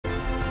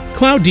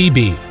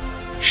CloudDB,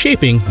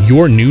 shaping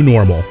your new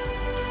normal.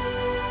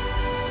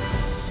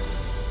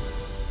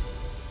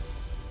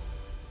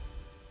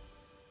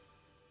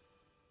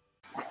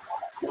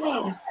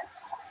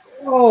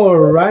 All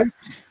right.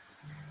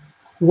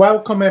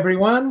 Welcome,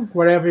 everyone,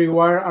 wherever you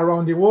are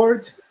around the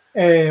world.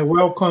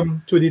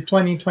 Welcome to the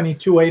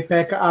 2022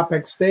 APEC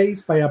Apex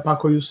Days by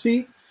Apaco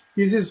UC.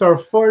 This is our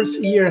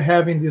first year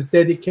having this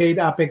dedicated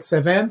Apex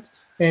event,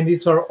 and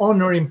it's our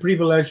honor and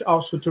privilege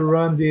also to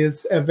run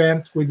this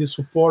event with the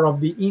support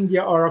of the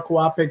India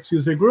Oracle Apex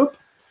user group.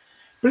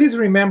 Please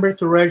remember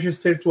to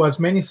register to as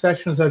many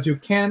sessions as you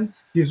can.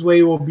 This way,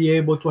 you will be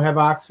able to have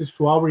access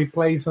to our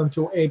replays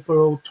until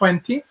April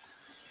 20.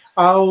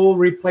 Our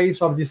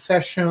replays of the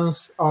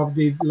sessions of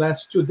the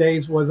last 2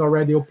 days was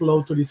already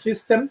uploaded to the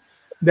system.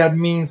 That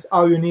means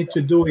all you need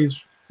to do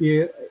is,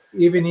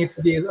 even if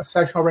the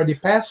session already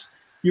passed,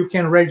 you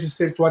can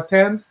register to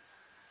attend.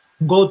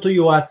 Go to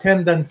your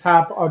attendant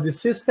tab of the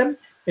system,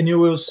 and you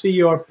will see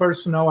your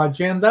personal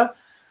agenda,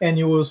 and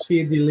you will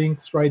see the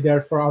links right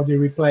there for all the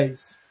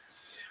replays.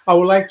 I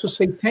would like to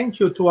say thank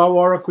you to our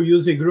Oracle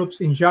user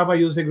groups and Java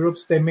user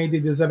groups that made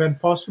this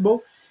event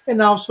possible,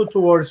 and also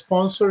to our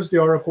sponsors, the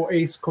Oracle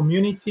ACE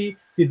community,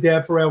 the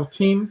DevRel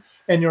team,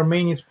 and your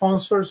main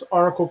sponsors,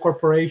 Oracle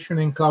Corporation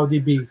and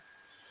CloudDB.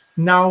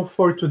 Now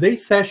for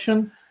today's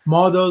session,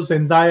 Modals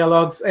and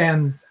Dialogs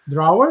and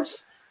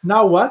Drawers.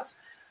 Now what?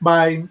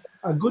 By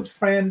a good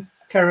friend,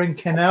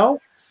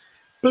 Cannell.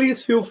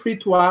 Please feel free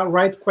to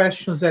write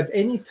questions at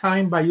any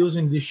time by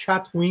using the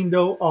chat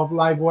window of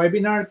live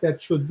webinar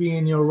that should be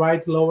in your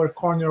right lower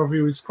corner of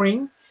your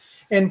screen.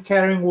 And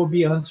Karen will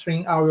be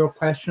answering all your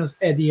questions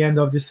at the end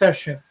of the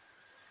session.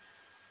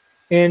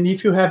 And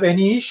if you have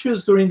any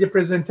issues during the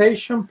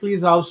presentation,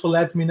 please also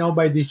let me know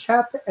by the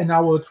chat, and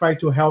I will try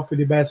to help you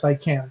the best I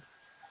can.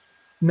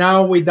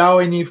 Now, without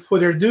any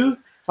further ado,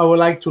 I would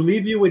like to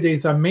leave you with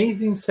this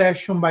amazing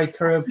session by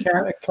Karen.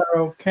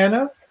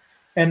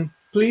 And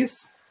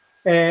please,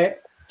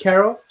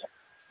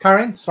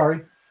 Karen,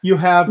 sorry, you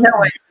have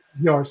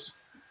yours.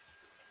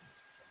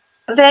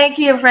 Thank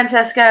you,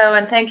 Francesco,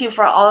 and thank you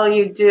for all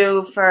you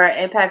do for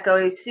APEC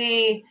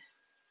OEC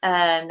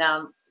and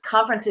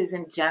conferences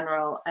in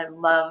general. I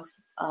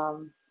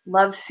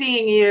love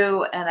seeing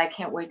you, and I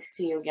can't wait to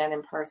see you again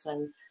in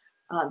person.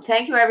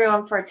 Thank you,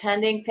 everyone, for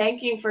attending.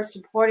 Thank you for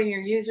supporting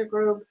your user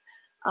group.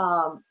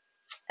 I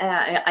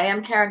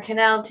am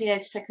Cannell,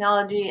 TH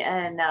Technology,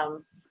 and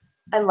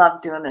I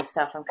love doing this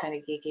stuff. I'm kind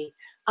of geeky.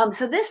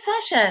 So this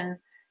session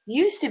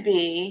used to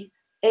be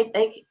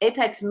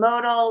Apex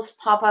Modals,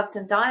 popups,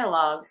 and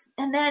dialogs,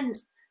 and then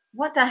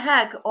what the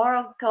heck?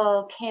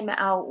 Oracle came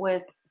out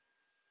with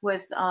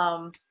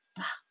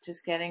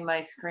just getting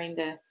my screen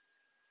to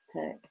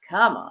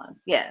come on.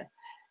 Yeah,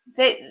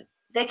 they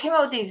came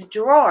out with these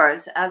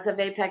drawers as of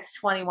Apex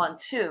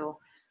 21.2.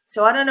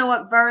 So I don't know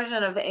what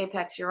version of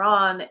Apex you're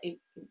on,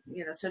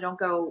 so don't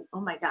go, oh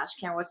my gosh,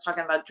 Karen was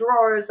talking about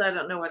drawers. I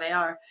don't know where they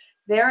are.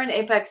 They're in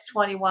Apex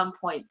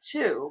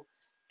 21.2,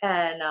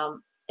 and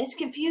it's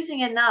confusing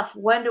enough.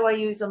 When do I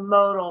use a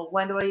modal?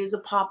 When do I use a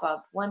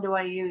pop-up? When do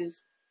I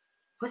use,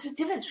 what's the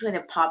difference between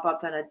a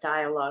pop-up and a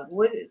dialog?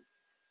 What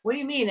do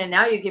you mean? And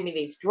now you give me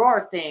these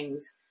drawer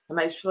things. Am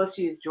I supposed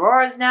to use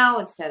drawers now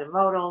instead of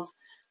modals?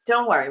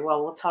 Don't worry.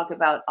 Well, we'll talk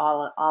about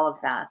all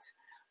of that.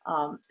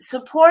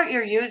 Support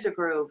your user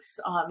groups.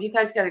 You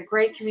guys got a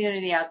great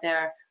community out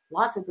there,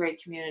 lots of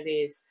great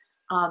communities.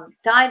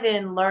 Dive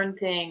in, learn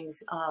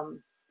things.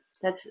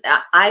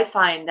 I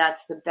find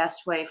that's the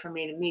best way for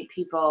me to meet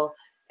people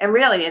and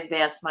really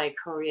advance my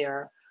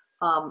career.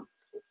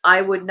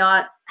 I would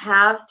not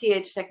have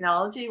TH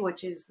Technology,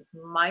 which is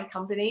my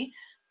company,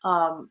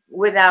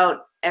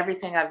 without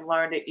everything I've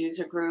learned at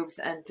user groups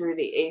and through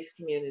the ACE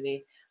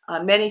community.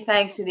 Many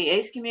thanks to the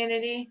ACE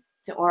community,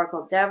 to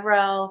Oracle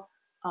DevRel,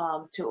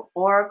 to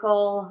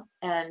Oracle,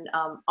 and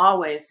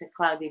always to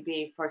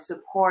CloudDB for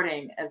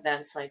supporting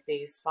events like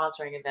these,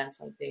 sponsoring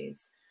events like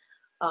these.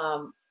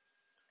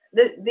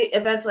 The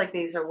events like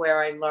these are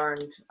where I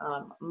learned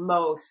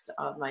most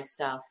of my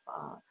stuff.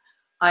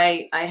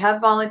 I have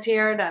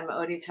volunteered. I'm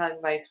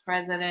ODTUG Vice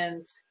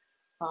President.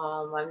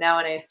 I'm now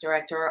an ACE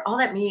Director. All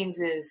that means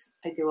is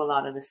I do a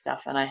lot of this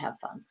stuff and I have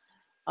fun.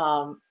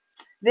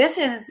 This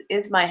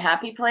is my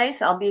happy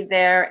place. I'll be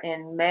there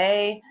in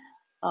May.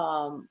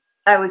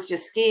 I was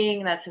just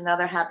skiing. That's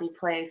another happy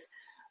place.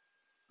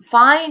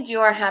 Find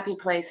your happy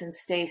place and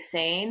stay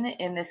sane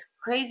in this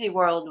crazy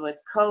world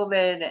with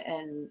COVID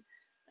and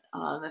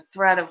the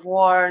threat of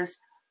wars.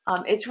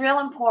 It's real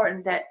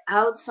important that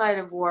outside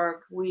of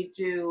work, we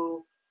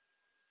do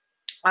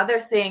other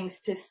things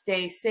to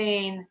stay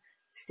sane,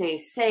 stay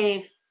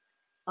safe.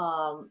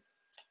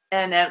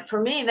 And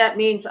for me, that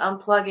means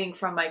unplugging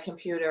from my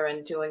computer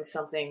and doing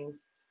something,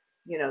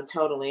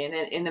 totally. And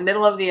in the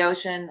middle of the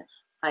ocean,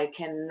 I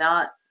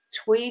cannot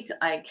tweet.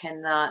 I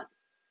cannot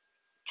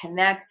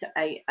connect.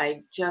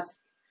 I just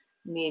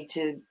need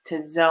to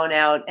zone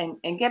out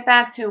and get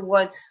back to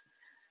what's,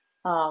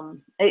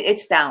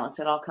 it's balance.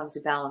 It all comes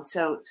to balance.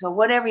 So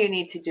whatever you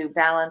need to do,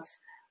 balance.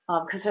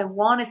 because I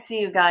want to see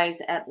you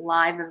guys at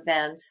live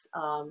events.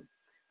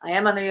 I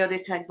am on the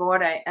Yoda Tech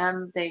board. I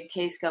am the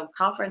Kscope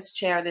conference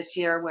chair this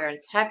year. We're in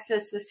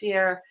Texas this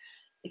year.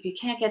 If you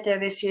can't get there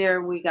this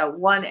year, we got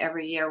one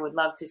every year. We'd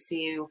love to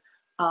see you.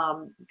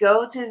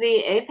 Go to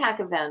the APAC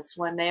events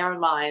when they are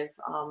live,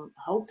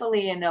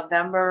 hopefully in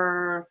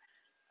November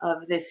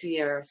of this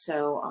year.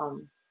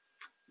 So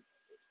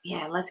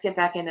yeah, let's get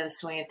back into the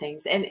swing of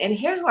things. And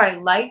here's where I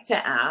like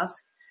to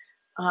ask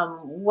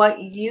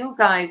what you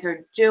guys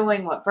are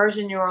doing, what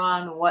version you're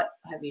on, what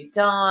have you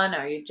done?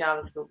 Are you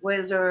JavaScript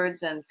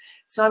wizards? And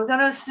so I'm going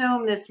to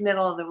assume this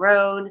middle of the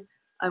road.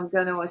 I'm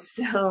going to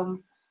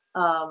assume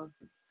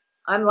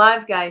I'm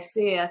live, guys.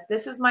 See ya.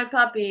 This is my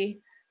puppy,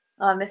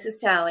 Mrs.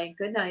 Tally.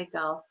 Good night,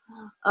 doll.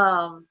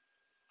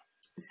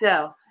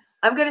 So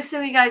I'm going to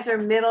assume you guys are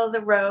middle of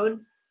the road,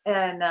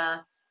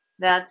 and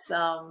that's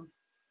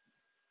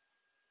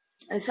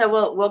and so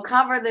we'll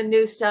cover the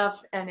new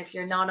stuff, and if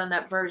you're not on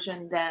that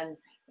version, then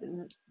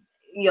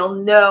you'll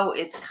know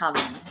it's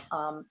coming.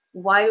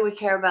 Why do we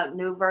care about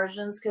new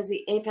versions? Because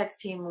the Apex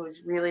team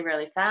moves really,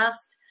 really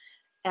fast,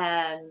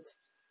 and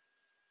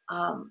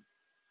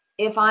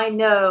if I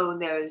know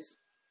there's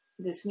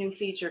this new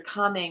feature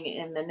coming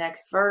in the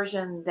next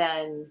version,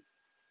 then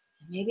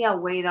maybe I'll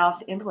wait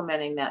off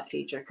implementing that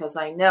feature because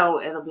I know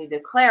it'll be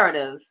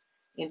declarative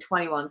in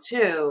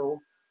 21.2.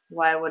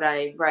 Why would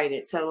I write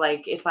it? So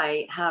like if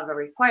I have a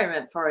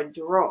requirement for a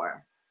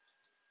drawer,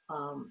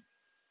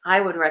 I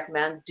would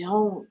recommend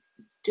don't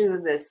do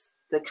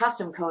the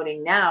custom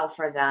coding now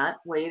for that.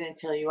 Wait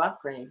until you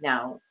upgrade.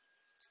 Now,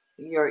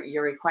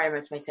 your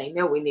requirements may say,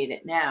 no, we need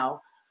it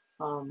now.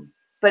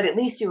 But at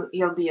least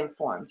you'll be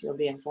informed. You'll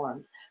be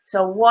informed.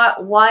 So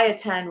why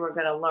attend? We're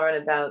going to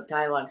learn about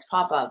dialogs,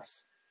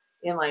 pop-ups,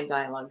 inline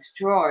dialogs,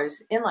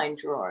 drawers, inline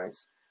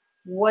drawers,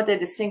 what the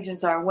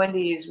distinctions are, when to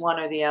use one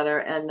or the other,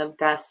 and the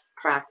best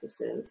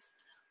practices.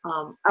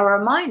 A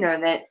reminder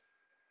that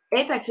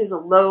Apex is a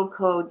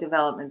low-code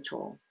development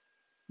tool.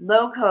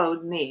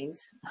 Low-code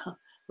means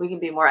we can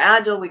be more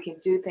agile, we can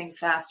do things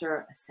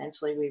faster.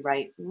 Essentially, we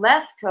write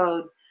less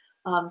code.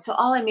 So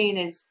all I mean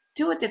is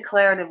do it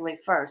declaratively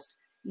first.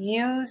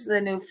 Use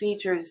the new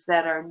features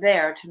that are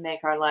there to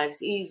make our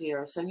lives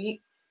easier. So you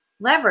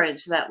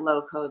leverage that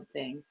low-code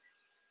thing.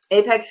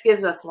 Apex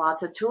gives us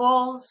lots of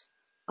tools.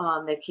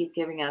 They keep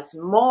giving us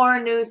more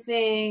new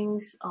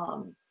things.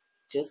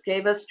 Just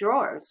gave us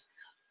drawers.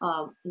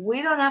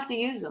 We don't have to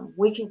use them.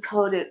 We can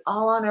code it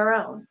all on our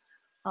own.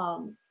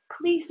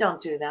 Please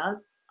don't do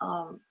that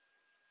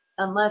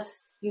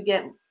unless you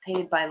get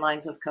paid by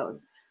lines of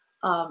code.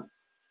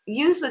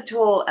 Use the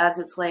tool as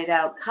it's laid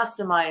out.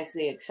 Customize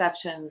the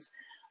exceptions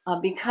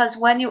because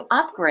when you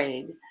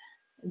upgrade,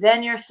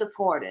 then you're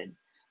supported.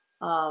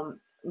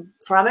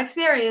 From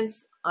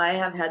experience, I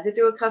have had to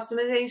do a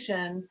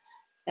customization,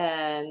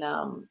 and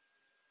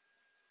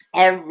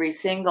every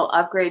single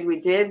upgrade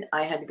we did,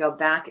 I had to go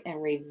back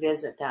and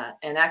revisit that.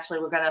 And actually,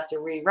 we're going to have to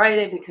rewrite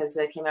it because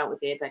they came out with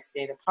the Apex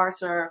data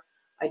parser.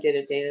 I did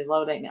a data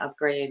loading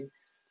upgrade.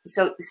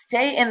 So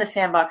stay in the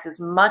sandbox as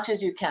much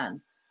as you can.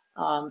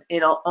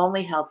 It'll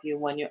only help you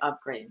when you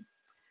upgrade.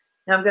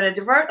 Now I'm going to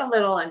divert a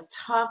little and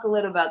talk a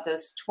little about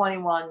those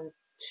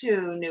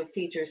 21.2 new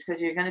features because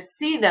you're going to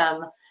see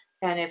them.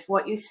 And if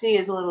what you see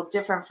is a little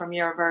different from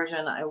your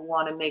version, I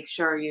want to make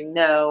sure you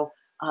know,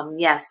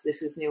 yes,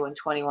 this is new in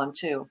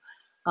 21.2.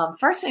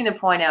 First thing to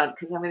point out,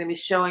 because I'm going to be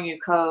showing you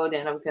code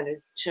and I'm going to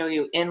show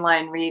you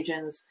inline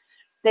regions.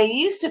 They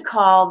used to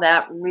call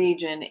that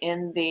region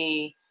in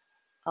the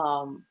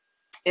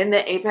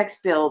Apex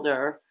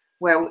builder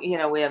where,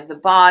 we have the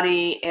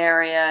body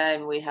area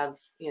and we have,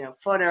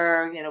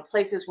 footer,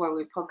 places where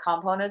we put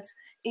components.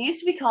 It used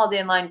to be called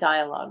inline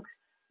dialogs.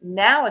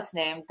 Now it's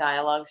named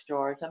dialogs,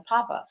 drawers, and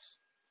pop-ups.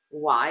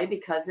 Why?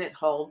 Because it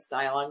holds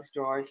dialogs,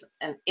 drawers,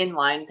 and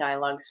inline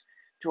dialogs,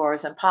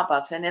 drawers, and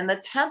pop-ups. And in the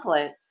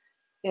template,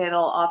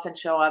 it'll often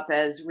show up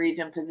as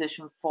region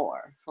position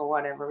 4 for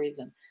whatever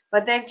reason.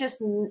 But they've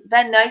just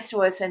been nice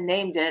to us and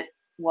named it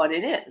what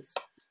it is.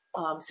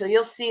 So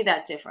you'll see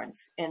that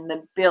difference in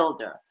the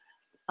builder.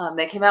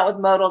 They came out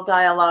with modal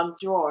dialog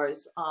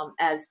drawers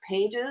as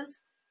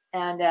pages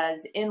and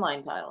as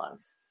inline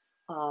dialogs.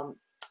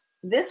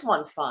 This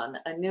one's fun,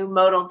 a new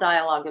modal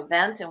dialog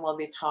event, and we'll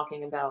be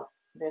talking about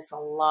this a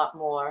lot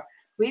more.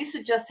 We used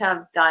to just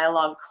have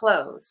dialog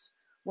closed.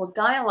 Well,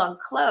 dialog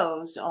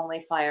closed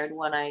only fired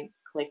when I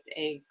clicked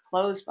a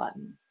close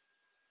button.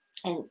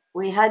 And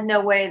we had no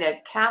way to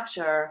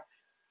capture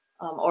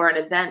or an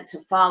event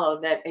to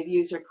follow that a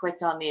user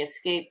clicked on the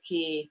escape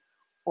key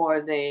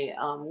or the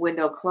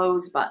window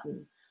close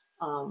button.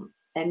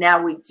 And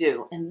now we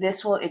do. And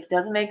this will, if it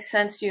doesn't make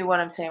sense to you what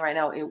I'm saying right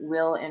now, it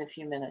will in a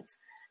few minutes.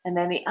 And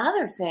then the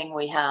other thing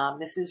we have,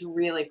 this is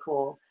really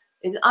cool,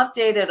 is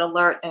updated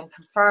alert and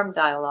confirm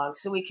dialogue.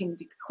 So we can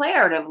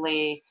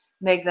declaratively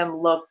make them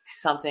look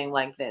something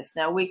like this.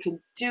 Now we could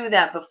do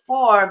that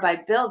before by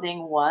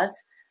building what?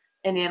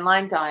 An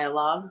inline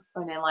dialogue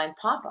or an inline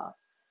pop-up.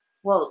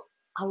 Well,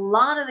 a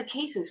lot of the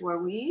cases where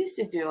we used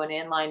to do an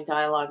inline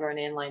dialogue or an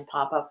inline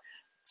pop-up,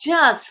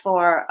 just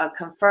for a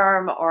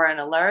confirm or an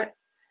alert.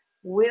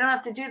 We don't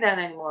have to do that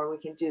anymore. We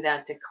can do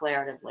that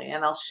declaratively,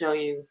 and I'll show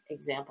you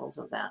examples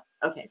of that.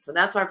 Okay, so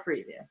that's our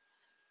preview.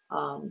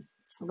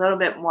 A little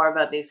bit more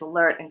about these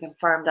alert and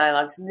confirm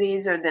dialogues.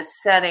 These are the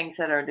settings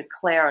that are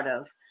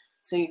declarative.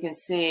 So you can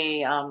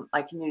see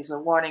I can use the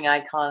warning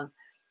icon.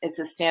 It's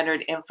a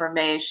standard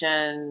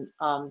information,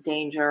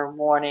 danger,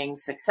 warning,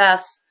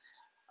 success,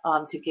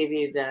 to give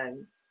you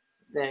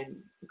the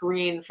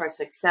green for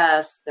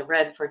success, the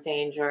red for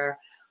danger.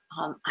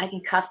 I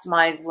can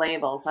customize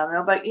labels. I don't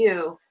know about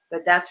you,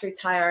 but that's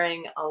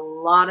retiring a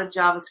lot of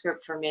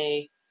JavaScript for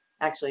me.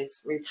 Actually,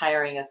 it's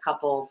retiring a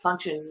couple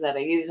functions that I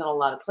use in a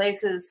lot of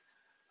places.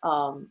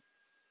 And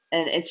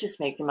it's just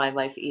making my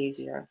life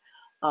easier.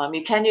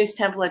 You can use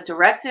template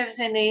directives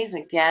in these.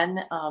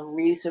 Again,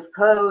 reuse of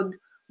code,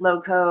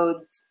 low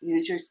code,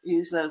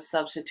 use those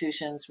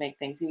substitutions, make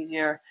things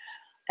easier.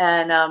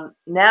 And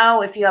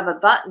now if you have a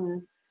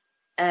button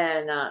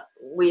and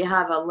we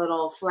have a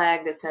little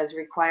flag that says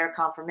require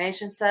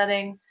confirmation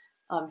setting,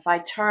 if I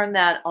turn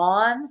that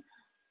on,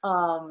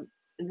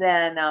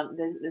 then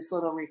this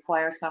little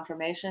requires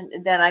confirmation,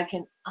 then I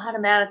can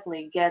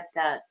automatically get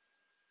that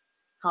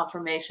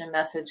confirmation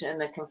message in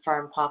the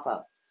confirm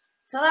pop-up.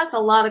 So that's a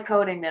lot of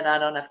coding that I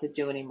don't have to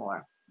do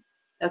anymore.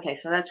 Okay,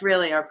 so that's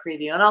really our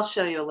preview, and I'll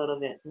show you a little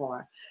bit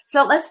more.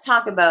 So let's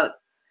talk about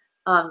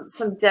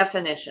some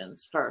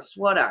definitions first.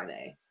 What are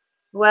they?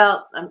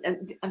 Well,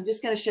 I'm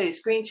just going to show you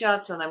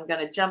screenshots, and I'm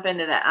going to jump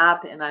into the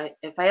app, and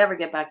if I ever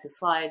get back to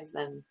slides,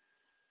 then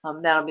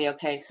that'll be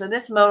okay. So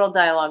this modal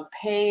dialog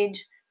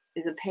page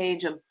is a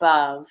page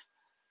above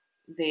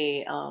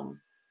the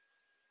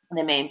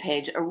main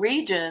page. A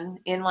region,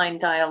 inline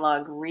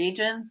dialog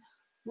region,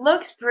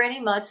 looks pretty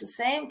much the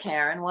same,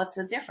 Karen. What's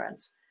the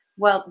difference?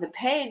 Well, the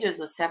page is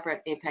a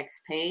separate Apex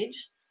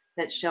page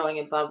that's showing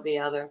above the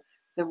other.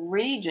 The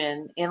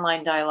region,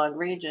 inline dialog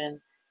region,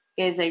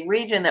 is a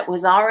region that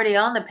was already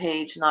on the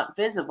page, not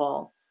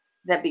visible,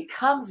 that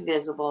becomes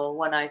visible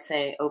when I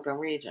say open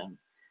region.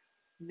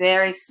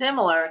 Very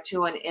similar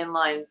to an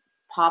inline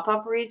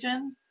pop-up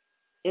region.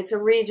 It's a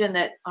region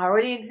that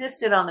already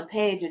existed on the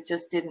page, it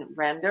just didn't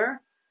render.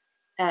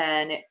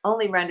 And it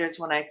only renders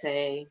when I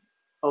say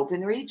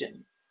open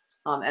region,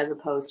 as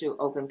opposed to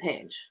open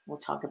page. We'll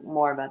talk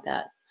more about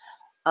that.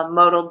 A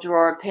modal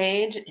drawer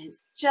page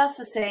is just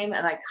the same,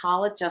 and I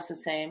call it just the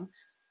same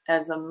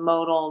as a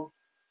modal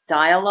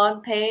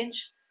dialog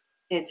page.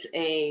 It's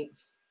a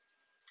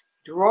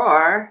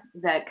drawer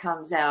that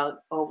comes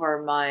out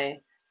over my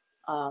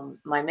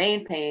my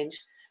main page.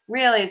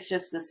 Really, it's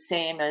just the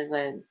same as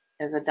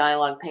a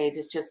dialog page.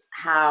 It's just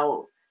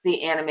how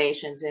the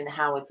animations and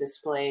how it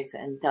displays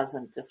and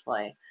doesn't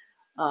display.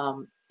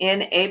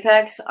 In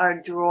Apex,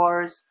 our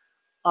drawers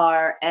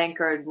are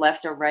anchored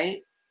left or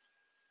right.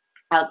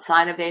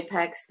 Outside of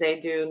Apex, they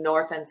do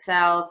north and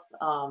south.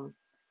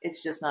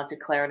 It's just not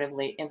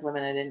declaratively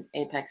implemented in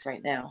Apex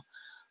right now.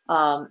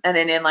 And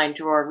an inline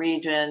drawer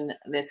region,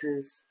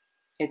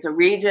 it's a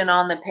region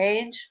on the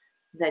page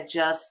that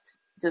just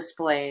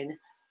displayed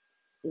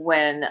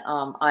when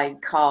I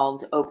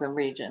called open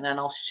region, and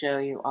I'll show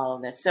you all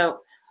of this.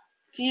 So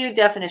few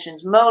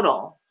definitions.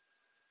 Modal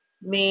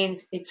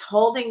means it's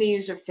holding the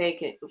user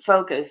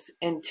focus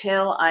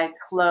until I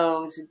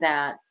close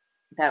that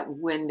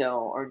window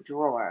or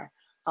drawer.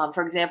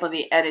 For example,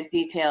 the edit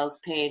details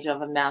page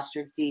of a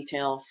master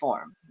detail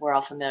form. We're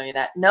all familiar with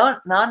that.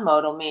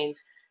 Non-modal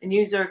means a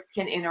user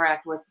can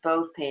interact with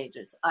both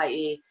pages,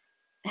 i.e.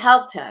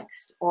 help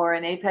text or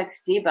an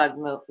Apex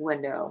debug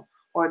window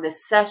or the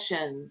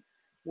session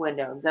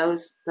window.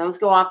 Those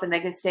go off and they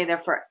can stay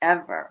there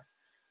forever.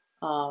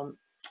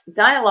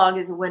 Dialog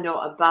is a window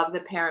above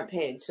the parent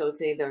page. So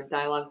it's either a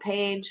dialog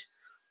page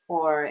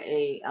or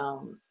a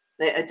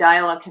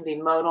dialog can be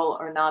modal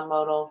or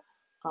non-modal.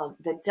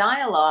 The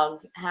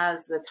dialog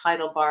has the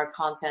title bar,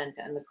 content,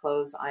 and the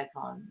close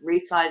icon.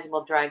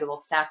 Resizable, draggable,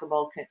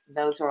 stackable,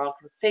 those are all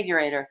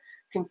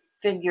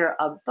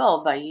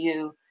configurable by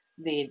you,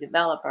 the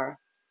developer.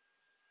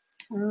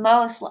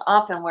 Most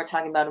often we're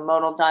talking about a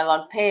modal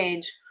dialog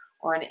page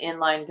or an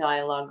inline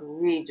dialog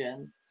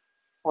region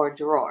or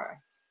drawer.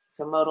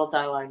 So modal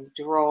dialog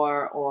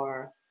drawer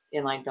or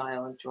inline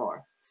dialog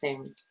drawer,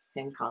 same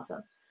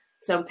concept.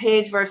 So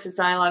page versus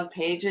dialog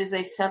page is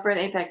a separate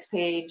Apex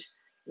page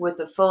with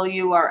a full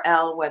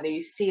URL, whether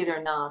you see it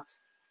or not.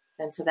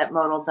 And so that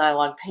modal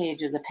dialog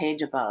page is a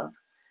page above.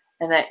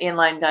 And that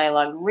inline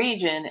dialog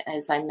region,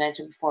 as I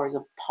mentioned before, is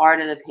a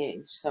part of the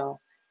page. So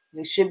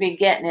you should be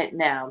getting it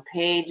now.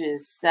 Page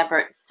is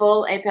separate,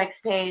 full Apex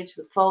page,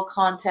 the full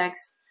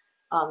context,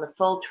 the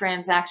full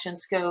transaction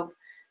scope.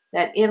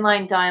 That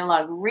inline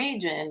dialog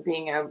region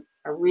being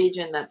a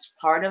region that's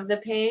part of the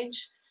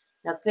page.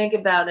 Now think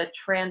about a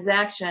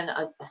transaction,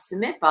 a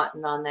submit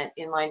button on that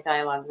inline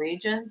dialog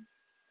region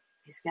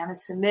is going to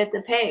submit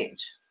the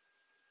page.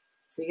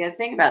 So you got to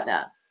think about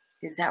that.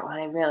 Is that what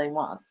I really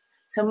want?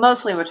 So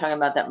mostly we're talking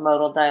about that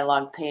modal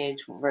dialog page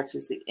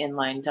versus the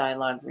inline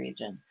dialog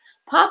region.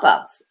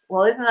 Pop-ups.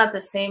 Well, isn't that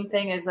the same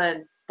thing as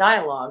a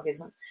dialog?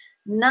 Isn't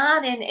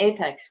not in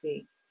Apex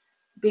speak.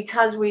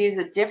 because we use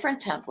a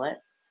different template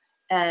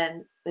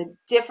and the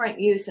different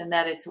use in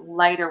that it's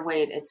lighter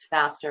weight, it's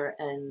faster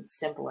and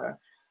simpler.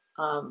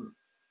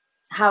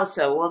 How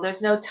so? Well,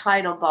 there's no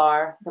title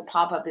bar. The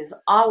pop-up is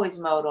always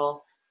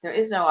modal. There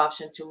is no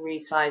option to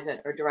resize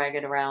it or drag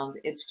it around.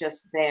 It's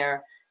just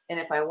there. And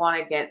if I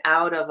want to get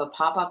out of a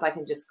pop-up, I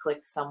can just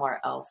click somewhere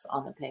else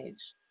on the page.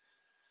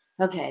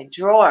 Okay,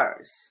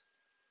 drawers.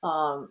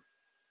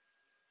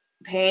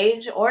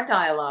 Page or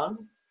dialog.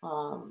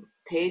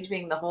 Page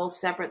being the whole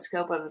separate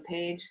scope of a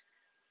page.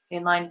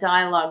 Inline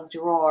dialog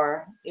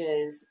drawer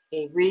is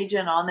a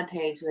region on the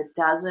page that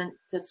doesn't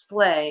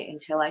display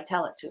until I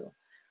tell it to.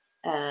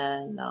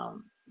 And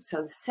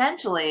so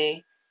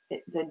essentially,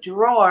 the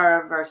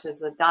drawer versus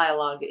the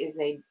dialog is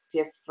a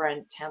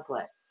different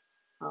template.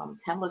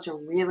 Templates are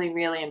really,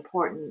 really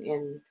important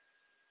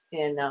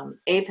in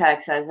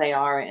Apex as they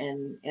are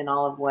in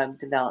all of web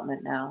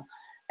development now.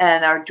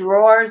 And our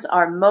drawers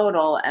are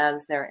modal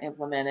as they're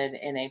implemented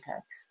in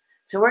Apex.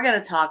 So we're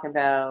going to talk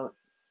about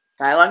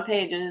dialog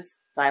pages,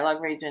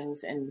 dialog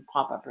regions, and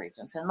pop-up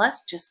regions. And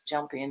let's just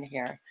jump in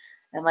here.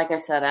 And like I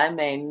said, I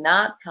may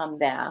not come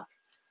back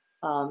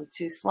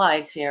to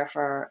slides here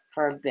for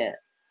a bit.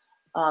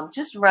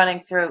 Just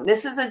running through.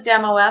 This is a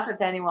demo app. If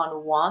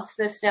anyone wants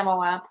this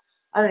demo app,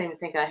 I don't even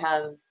think I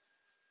have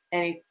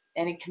any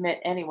commit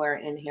anywhere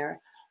in here.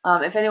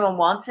 If anyone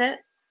wants it,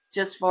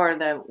 just for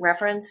the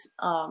reference,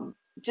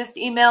 just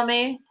email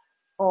me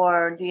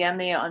or DM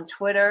me on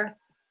Twitter.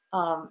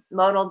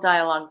 Modal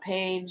dialog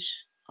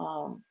page.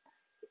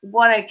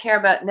 What I care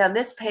about now,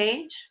 this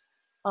page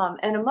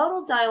and a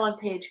modal dialog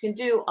page can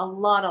do a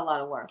lot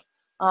of work.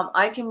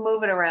 I can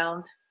move it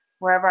around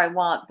wherever I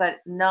want, but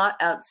not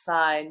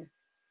outside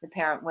the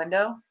parent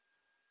window.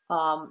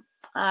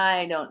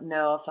 I don't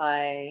know if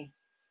I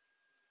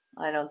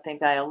don't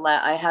think I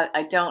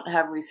don't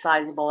have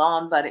resizable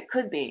on, but it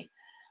could be.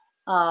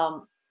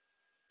 I'm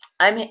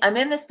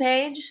in this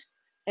page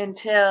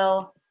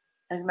until,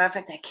 as a matter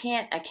of fact,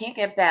 I can't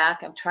get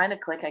back. I'm trying to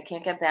click. I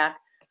can't get back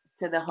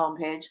to the home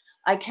page.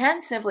 I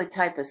can simply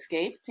type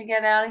escape to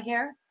get out of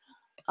here.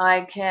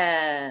 I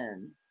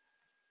can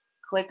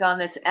click on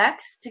this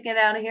X to get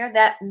out of here.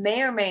 That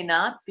may or may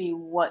not be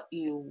what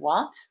you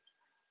want.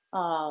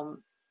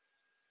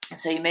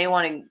 So you may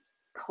want to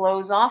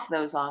close off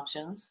those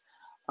options.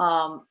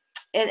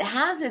 It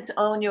has its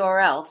own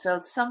URL. So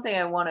it's something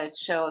I want to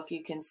show. If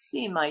you can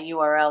see my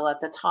URL at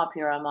the top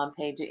here, I'm on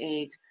page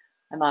 8.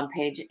 I'm on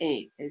page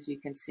 8, as you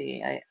can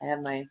see. I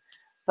have my,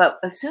 but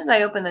as soon as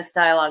I open this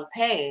dialog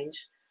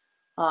page,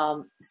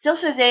 it still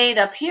says 8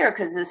 up here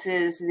because this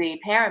is the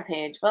parent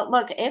page. But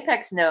look,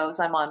 Apex knows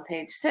I'm on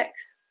page 6.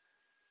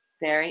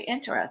 Very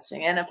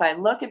interesting. And if I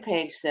look at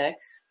page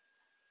 6,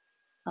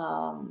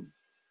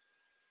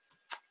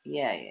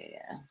 yeah.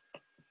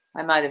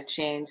 I might have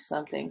changed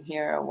something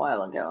here a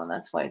while ago, and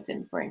that's why it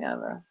didn't bring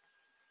over.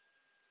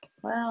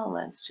 Well,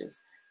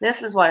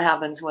 this is what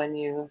happens when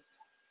you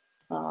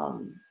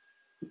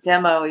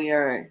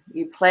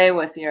you play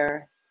with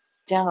your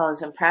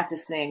demos and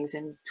practice things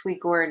and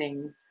tweak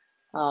wording.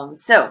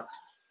 So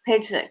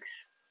page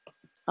 6,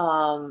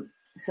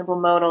 simple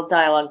modal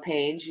dialog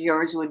page.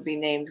 Yours would be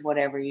named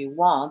whatever you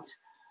want.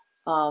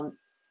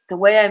 The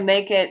way I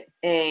make it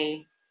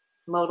a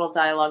modal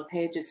dialog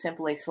page is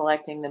simply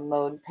selecting the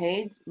mode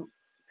page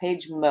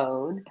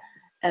mode,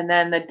 and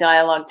then the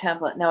dialog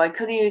template. Now I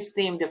could use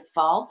theme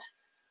default,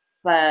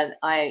 but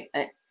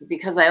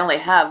because I only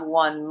have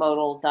one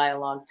modal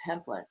dialog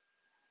template.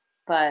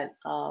 But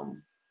to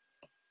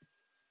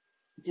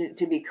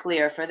be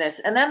clear for this,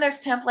 and then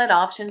there's template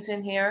options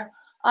in here.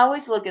 I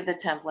always look at the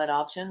template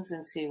options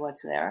and see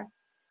what's there.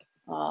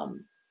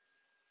 And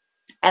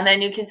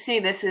then you can see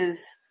this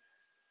is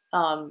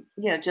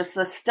just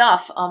the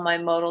stuff on my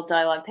modal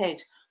dialog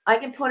page. I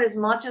can put as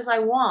much as I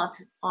want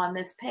on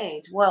this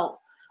page. Well,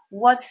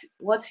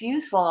 what's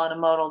useful on a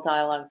modal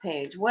dialog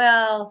page?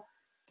 Well,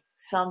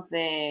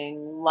 something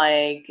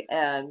like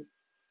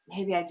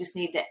maybe I just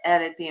need to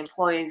edit the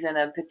employees in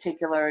a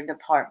particular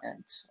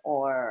department,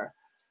 or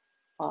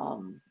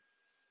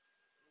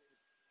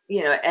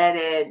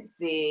edit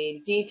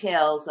the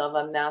details of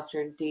a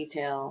master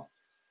detail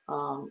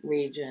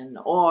region,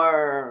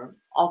 or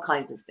all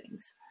kinds of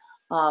things.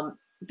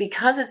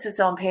 Because it's its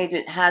own page,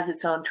 it has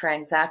its own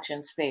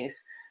transaction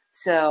space.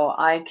 So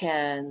I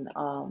can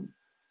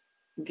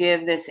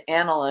give this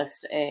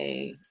analyst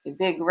a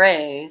big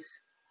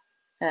raise,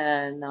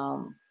 and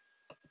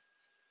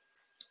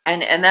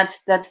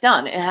that's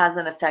done. It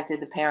hasn't affected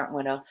the parent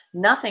window.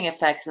 Nothing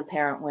affects the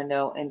parent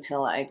window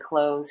until I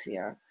close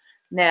here.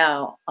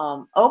 Now,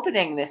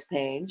 opening this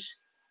page,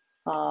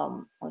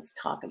 let's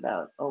talk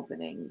about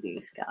opening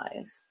these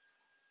guys.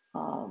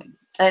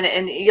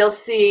 And you'll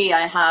see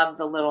I have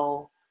the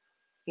little,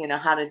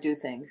 how to do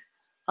things.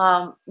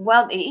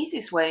 Well, the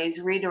easiest way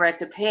is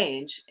redirect a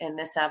page in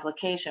this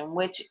application,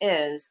 which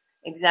is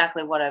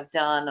exactly what I've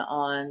done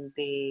on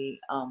the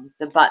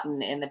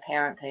button in the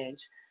parent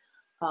page.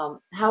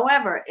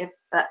 However,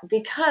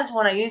 because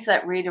when I use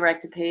that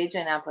redirect a page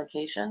in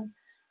application,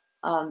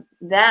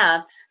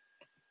 that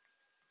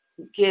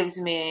gives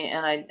me,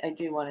 and I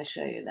do want to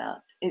show you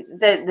that.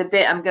 The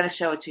bit, I'm going to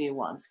show it to you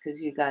once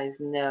because you guys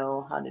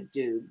know how to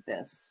do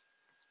this.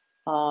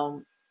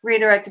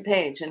 Redirect to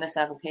page in this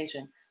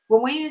application.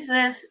 When we use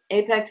this,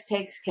 Apex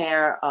takes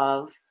care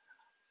of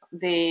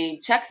the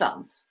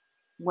checksums.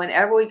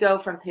 Whenever we go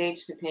from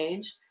page to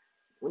page,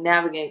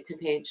 navigate to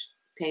page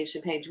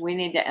to page, we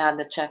need to add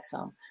the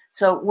checksum.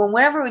 So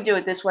whenever we do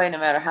it this way, no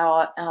matter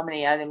how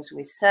many items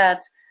we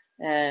set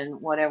and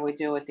whatever we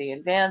do with the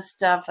advanced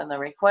stuff and the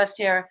request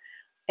here,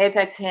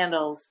 Apex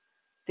handles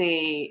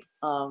the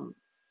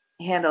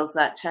handles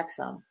that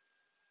checksum.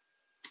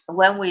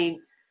 When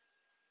we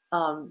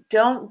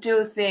don't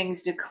do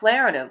things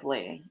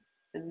declaratively,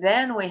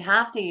 then we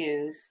have to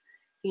use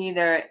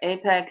either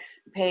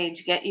Apex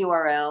page get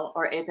URL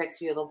or Apex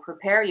URL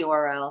prepare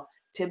URL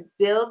to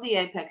build the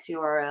Apex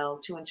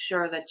URL to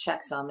ensure that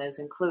checksum is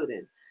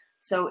included.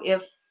 So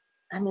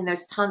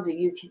there's tons of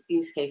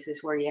use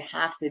cases where you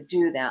have to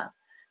do that.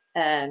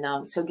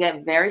 And so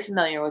get very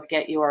familiar with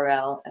get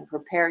URL and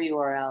prepare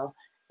URL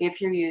if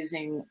you're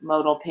using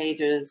modal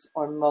pages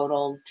or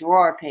modal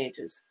drawer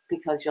pages,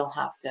 because you'll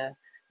have to,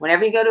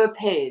 whenever you go to a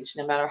page,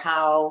 no matter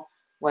how,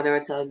 whether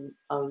it's a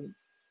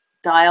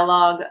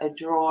dialog, a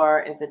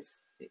drawer, if it's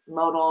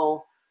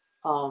modal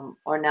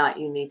or not,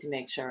 you need to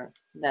make sure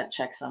that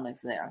checksum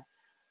is there.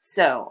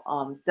 So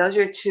those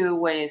are two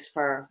ways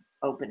for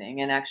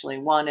opening. And actually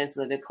one is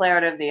the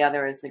declarative, the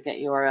other is the get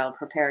URL,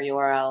 prepare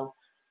URL,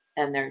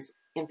 and there's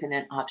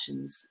infinite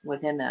options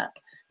within that.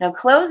 Now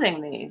closing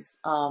these,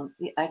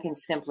 I can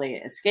simply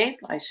escape.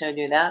 I showed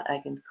you that. I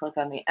can click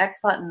on the X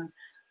button,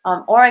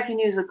 or I can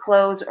use a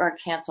close or a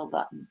cancel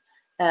button.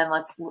 And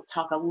let's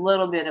talk a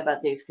little bit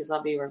about these because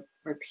I'll be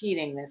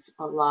repeating this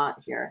a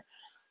lot here.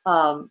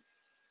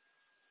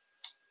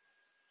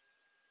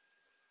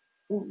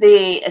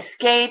 The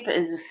escape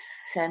is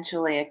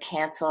essentially a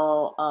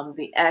cancel.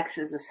 The X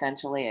is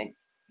essentially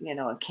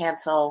a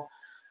cancel.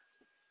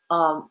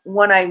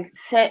 When I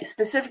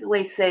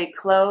specifically say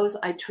close,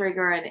 I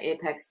trigger an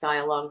Apex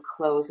dialog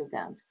close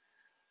event.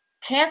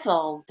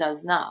 Cancel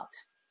does not,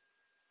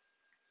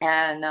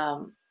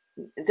 and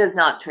it does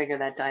not trigger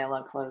that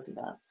dialog close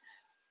event.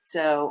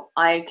 So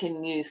I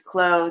can use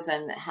close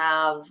and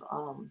have,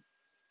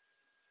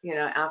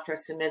 after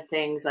submit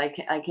things, I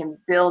can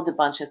build a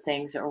bunch of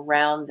things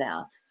around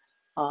that.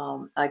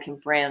 I can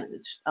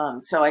branch,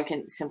 so I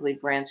can simply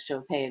branch to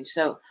a page.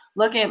 So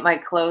looking at my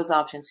close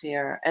options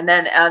here, and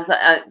then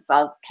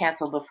I'll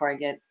cancel before I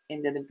get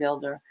into the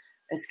builder.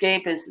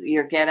 Escape is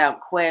your get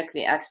out quick.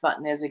 The X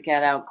button is a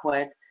get out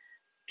quick.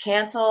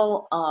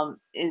 Cancel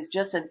is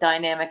just a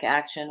dynamic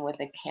action with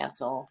a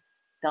cancel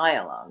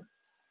dialog.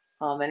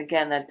 And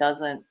again, that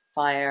doesn't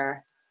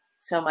fire.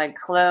 So my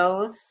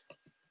close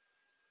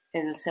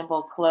is a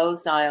simple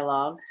close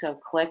dialog. So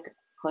click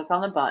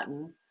on the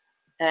button.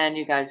 And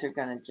you guys are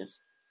going to just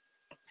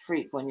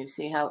freak when you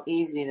see how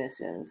easy this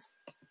is.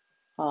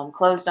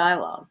 Close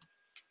dialog,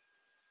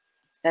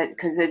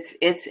 because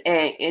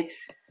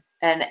it's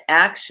an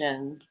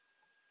action.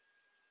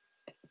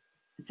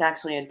 It's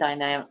actually a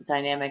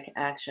dynamic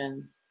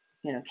action.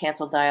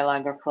 Cancel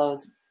dialog or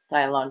close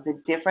dialog.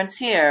 The difference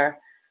here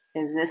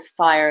is this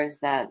fires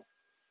that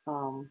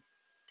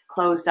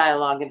close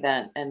dialog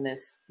event, and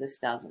this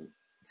doesn't.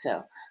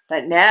 So,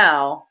 but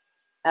now,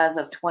 as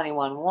of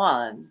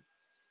 21.1.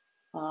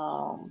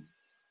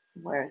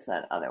 Where's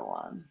that other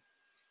one?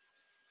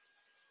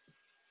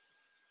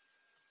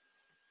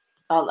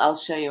 I'll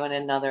show you in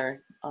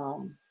another.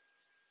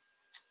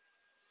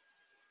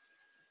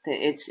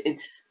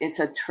 It's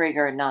a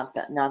trigger, not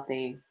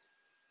the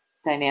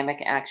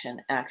dynamic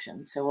action.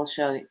 So I'll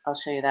show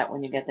you that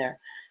when you get there.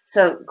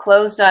 So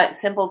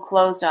simple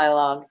close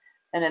dialog,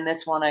 and in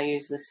this one I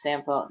use the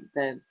sample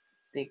the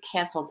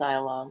cancel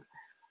dialog.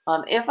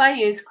 If I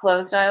use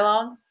close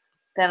dialog,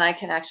 then I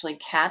can actually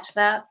catch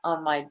that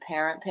on my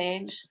parent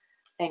page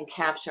and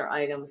capture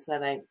items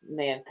that I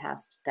may have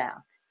passed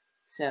back.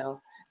 So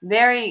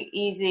very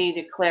easy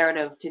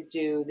declarative to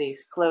do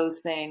these close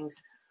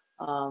things.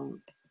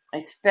 I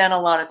spent a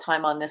lot of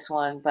time on this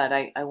one, but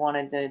I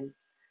wanted to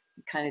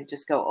kind of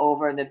just go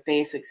over the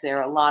basics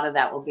there. A lot of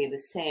that will be the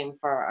same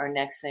for our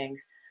next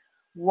things.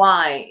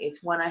 Why?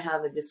 It's when I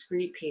have a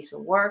discrete piece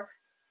of work,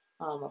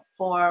 a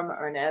form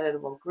or an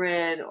editable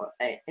grid, or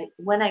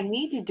when I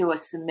need to do a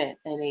submit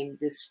in a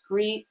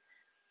discrete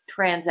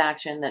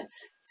transaction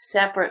that's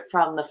separate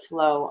from the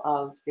flow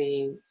of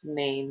the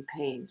main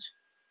page.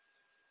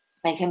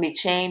 It can be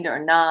chained or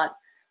not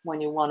when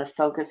you want to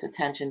focus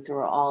attention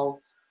through all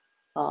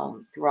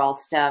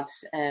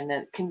steps. And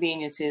the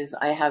convenience is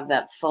I have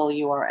that full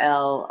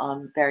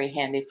URL very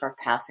handy for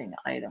passing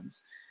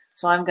items.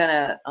 So I'm going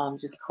to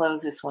just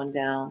close this one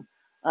down.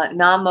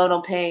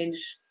 Non-modal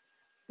page.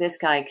 This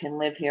guy can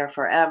live here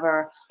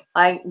forever.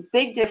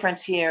 Big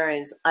difference here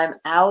is I'm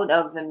out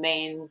of the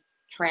main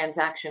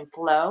transaction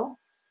flow.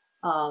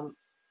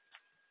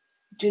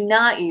 Do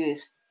not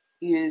use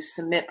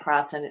submit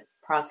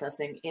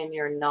processing in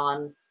your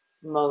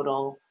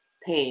non-modal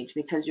page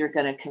because you're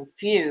going to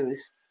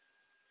confuse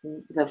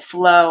the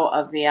flow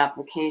of the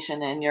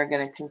application, and you're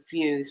going to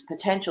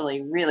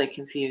potentially really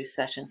confuse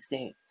session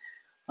state.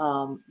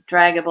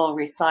 Draggable,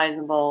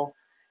 resizable,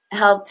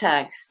 help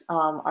text,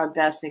 our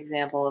best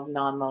example of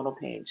non-modal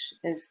page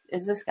is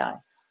this guy.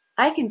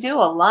 I can do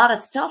a lot of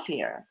stuff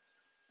here.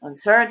 I'm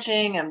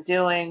searching,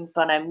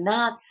 but I'm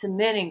not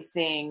submitting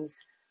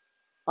things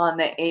on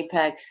the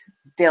Apex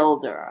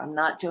builder. I'm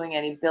not doing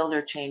any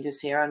builder changes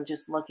here. I'm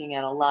just looking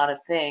at a lot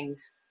of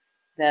things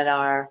that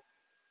are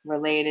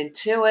related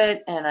to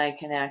it, and I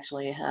can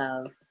actually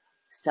have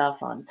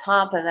stuff on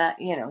top of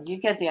that. You know, you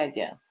get the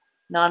idea.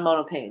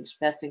 Non-modal page,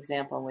 best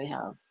example we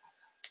have.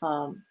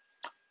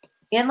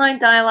 Inline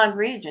dialog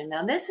region.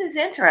 Now this is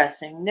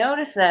interesting.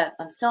 Notice that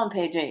I'm still on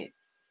page 8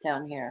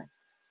 down here.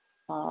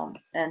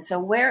 And so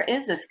where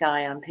is this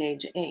guy on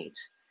page 8?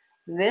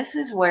 This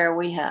is where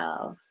we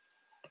have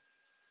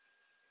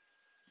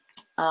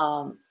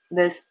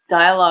this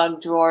dialog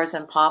drawers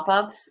and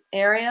pop-ups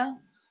area.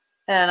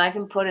 And I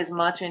can put as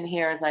much in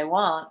here as I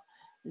want.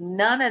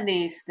 None of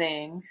these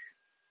things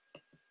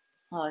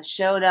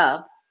showed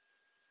up.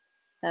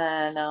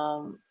 And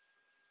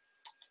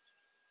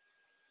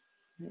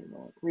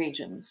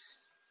regions,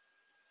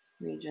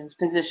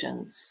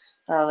 positions.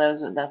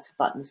 Oh, that's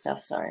button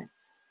stuff. Sorry,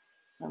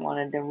 I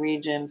wanted the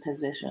region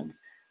position.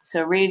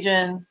 So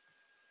region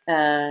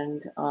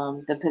and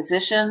the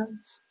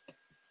positions.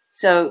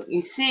 So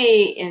you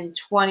see in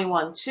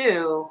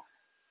 21.2,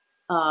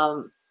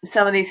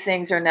 some of these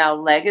things are now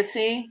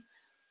legacy.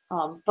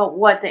 But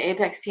what the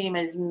Apex team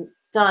has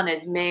done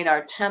is made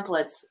our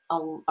templates,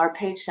 our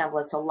page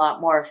templates, a lot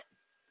more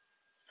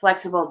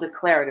flexible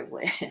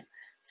declaratively.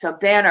 So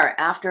banner,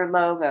 after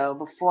logo,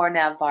 before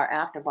nav bar,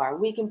 after bar.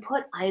 We can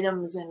put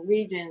items and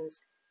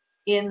regions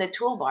in the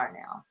toolbar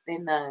now,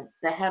 in the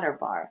header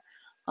bar.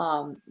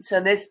 So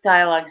this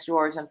dialogs,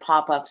 drawers, and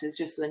pop-ups is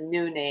just the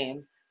new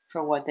name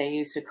for what they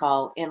used to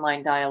call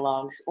inline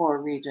dialogs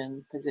or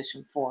region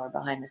position 4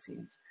 behind the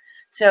scenes.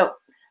 So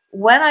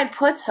when I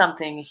put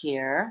something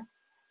here,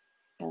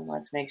 and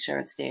let's make sure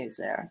it stays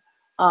there,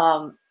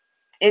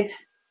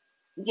 it's,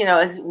 you know,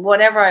 it's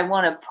whatever I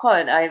want to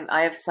put.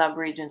 I have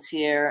subregions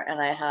here, and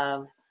I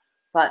have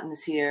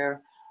buttons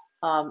here.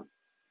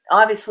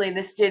 Obviously,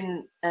 this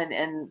didn't,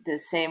 and the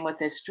same with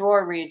this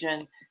drawer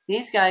region.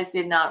 These guys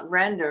did not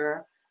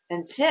render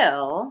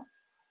until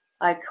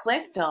I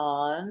clicked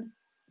on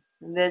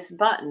this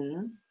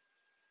button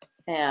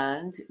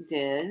and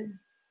did,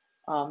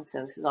 so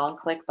this is on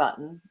click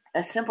button,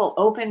 a simple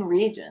open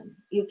region.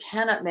 You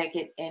cannot make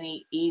it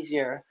any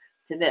easier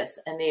to this.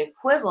 And the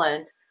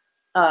equivalent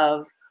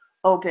of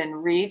open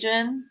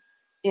region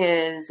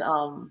is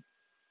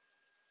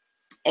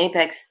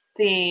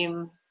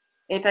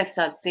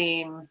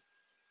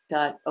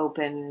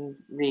apex.theme.open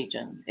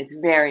region. It's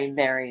very,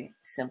 very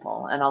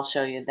simple, and I'll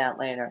show you that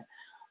later.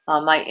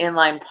 My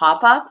inline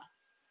pop-up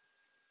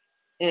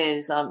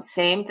is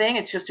same thing.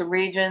 It's just a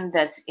region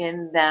that's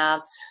in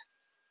that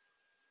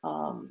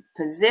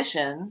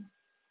position,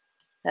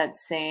 that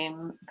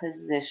same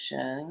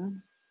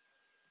position.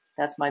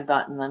 That's my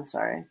button, I'm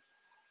sorry.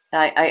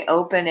 I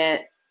open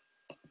it.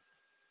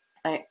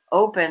 I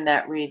open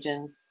that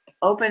region,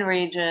 open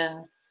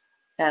region,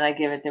 and I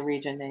give it the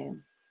region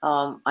name.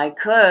 I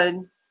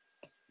could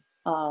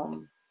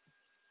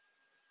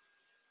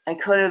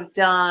have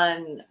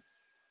done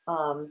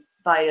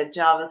via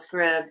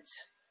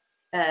JavaScript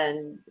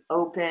and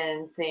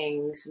open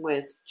things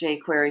with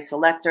jQuery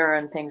selector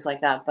and things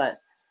like that, but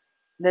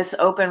this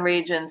open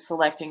region,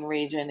 selecting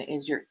region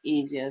is your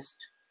easiest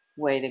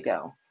way to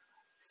go.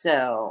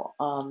 So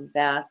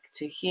back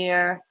to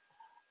here.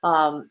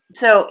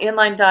 So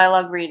inline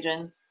dialog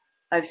region,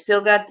 I've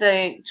still got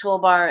the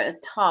toolbar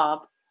at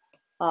top,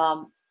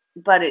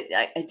 but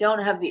I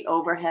don't have the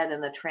overhead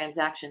and the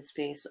transaction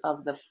space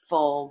of the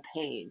full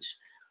page.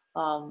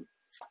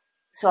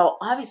 So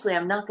obviously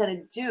I'm not going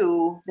to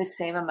do the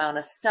same amount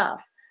of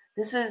stuff.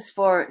 This is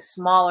for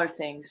smaller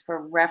things,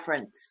 for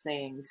reference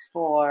things,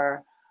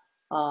 for,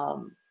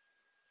 oh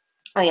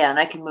yeah, and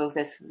I can move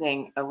this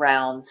thing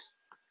around.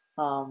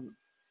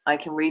 I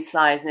can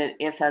resize it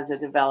if as a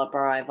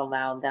developer I've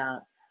allowed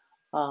that.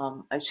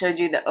 I showed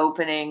you the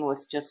opening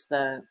with just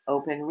the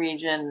open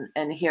region,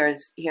 and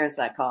here's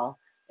that call,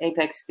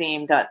 apex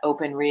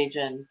theme.open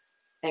region,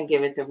 and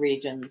give it the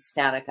region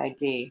static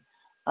ID.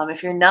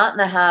 If you're not in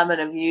the habit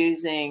of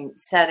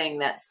setting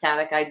that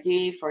static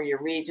ID for your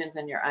regions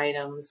and your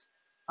items,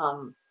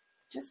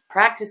 just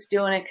practice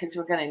doing it, because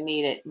we're going to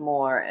need it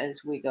more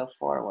as we go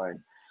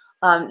forward.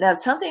 Now,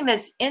 something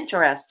that's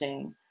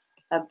interesting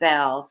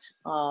about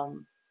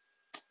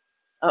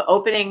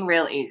opening,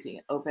 real easy,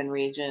 open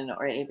region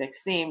or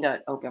apex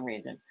theme.open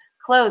region.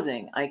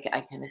 Closing, I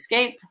can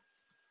escape.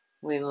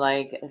 We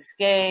like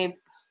escape.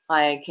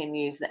 I can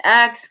use the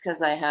X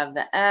because I have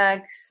the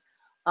X.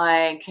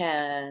 I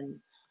can,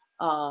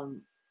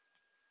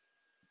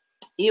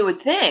 you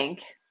would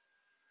think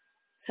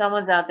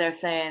someone's out there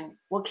saying,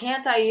 well,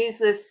 can't I use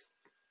this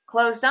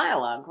closed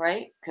dialog,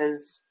 right?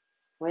 Because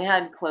we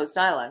had closed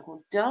dialog.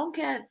 Well, don't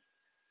get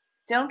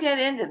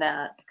into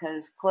that,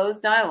 because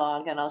closed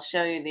dialog, and I'll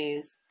show you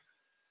these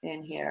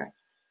in here.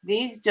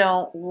 These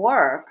don't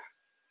work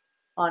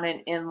on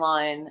an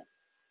inline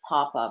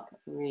pop-up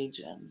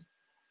region.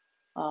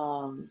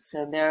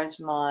 So there's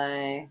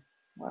my,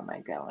 where am I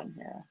going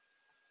here?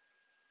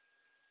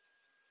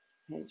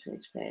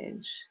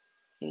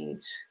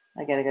 Page.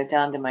 I got to go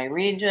down to my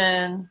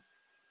region.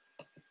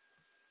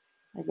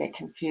 I get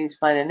confused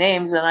by the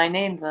names and I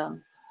named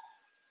them.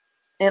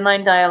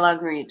 Inline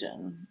dialog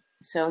region.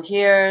 So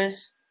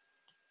here's,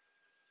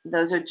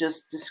 those are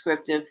just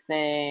descriptive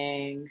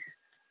things.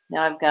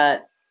 Now I've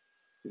got,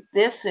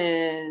 this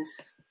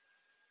is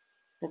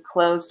the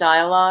closed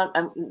dialog.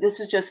 This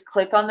is just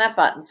click on that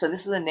button. So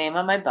this is the name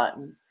of my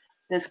button.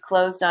 This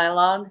closed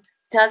dialog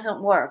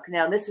doesn't work.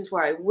 Now this is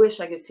where I wish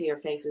I could see your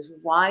faces.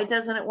 Why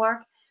doesn't it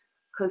work?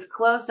 Because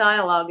closed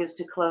dialog is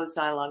to close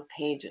dialog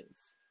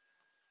pages.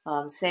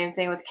 Same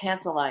thing with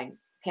cancel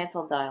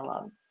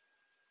dialog.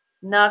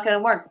 Not going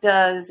to work.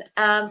 Does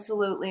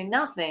absolutely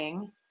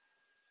nothing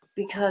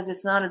because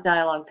it's not a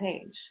dialog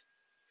page.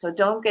 So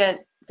don't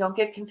get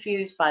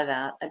confused by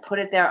that. I put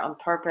it there on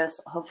purpose.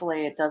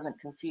 Hopefully it doesn't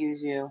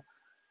confuse you.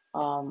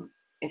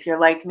 If you're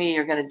like me,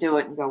 you're going to do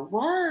it and go,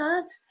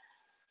 what?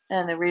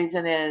 And the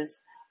reason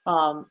is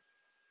you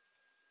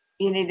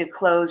need to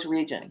close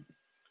region.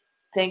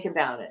 Think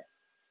about it.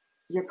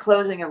 You're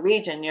closing a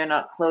region. You're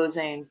not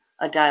closing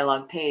a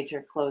dialog page.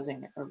 You're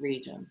closing a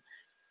region.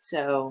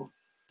 So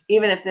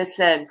even if this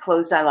said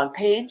close dialog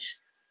page,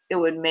 it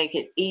would make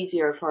it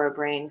easier for our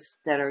brains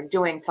that are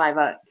doing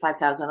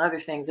 5,000 other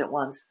things at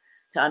once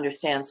to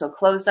understand. So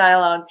close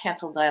dialog,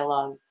 cancel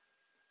dialog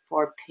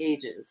for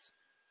pages,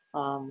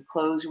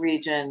 close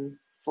region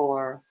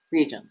for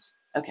regions.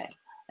 Okay,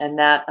 and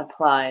that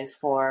applies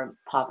for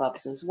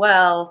pop-ups as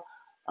well,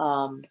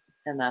 and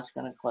that's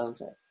going to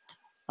close it.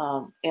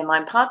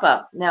 Inline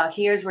pop-up. Now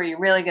here's where you're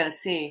really going to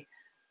see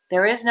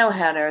there is no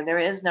header, there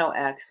is no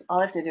X. All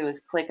I have to do is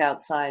click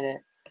outside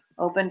it.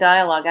 Open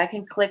dialog. I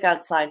can click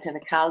outside till the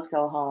cows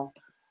go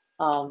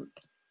home.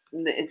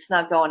 It's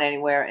not going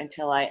anywhere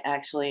until I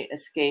actually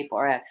escape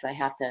or X. I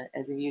have to,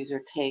 as a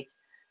user, take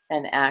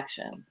an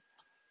action.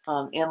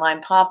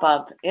 Inline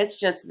pop-up, it's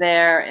just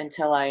there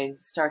until I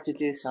start to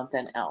do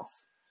something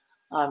else.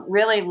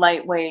 Really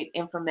lightweight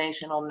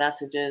informational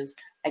messages.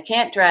 I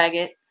can't drag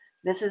it.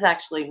 This is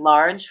actually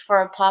large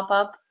for a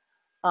pop-up.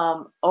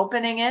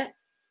 Opening it,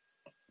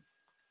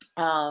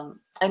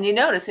 and you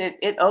notice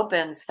it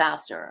opens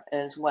faster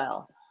as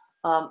well.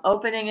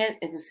 Opening it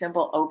is a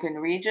simple open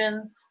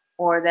region,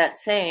 or that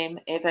same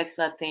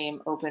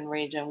apex.theme open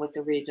region with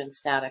the region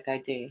static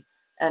ID.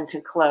 And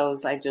to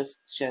close, I just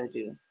showed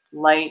you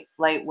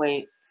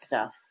lightweight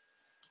stuff.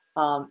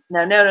 Now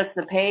notice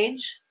the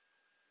page.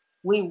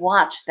 We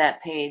watched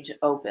that page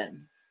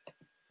open.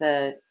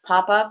 The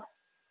pop-up,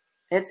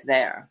 it's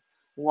there.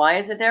 Why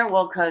is it there?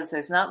 Well, because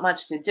there's not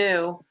much to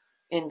do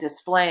in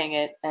displaying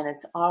it, and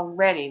it's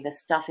already, the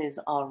stuff is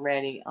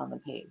already on the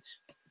page.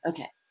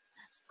 Okay,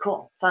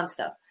 cool, fun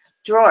stuff.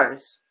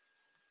 Drawers,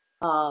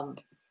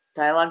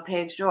 dialog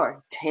page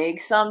drawer.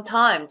 Take some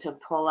time to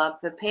pull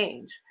up the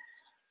page.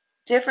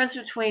 Difference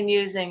between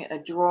using a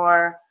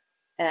drawer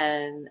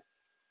and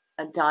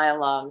a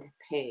dialog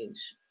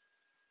page.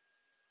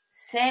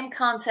 Same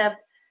concept,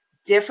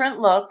 different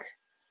look,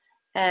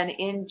 and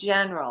in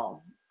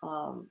general,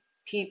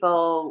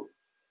 people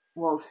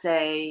will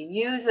say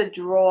use a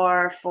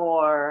drawer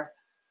for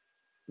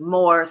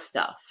more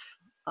stuff.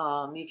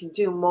 You can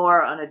do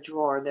more on a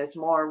drawer. There's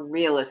more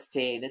real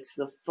estate. It's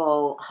the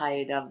full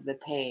height of the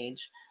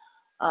page.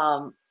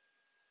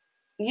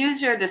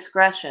 Use your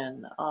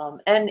discretion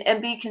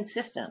and be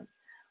consistent.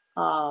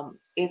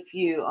 If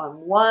you on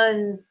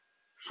one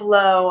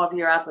flow of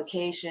your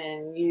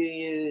application you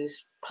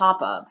use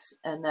pop-ups,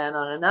 and then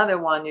on another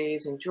one you're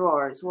using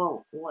drawers,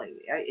 well,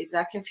 is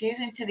that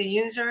confusing to the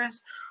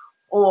users?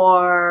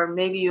 Or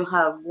maybe you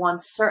have one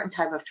certain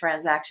type of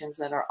transactions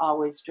that are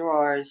always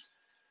drawers,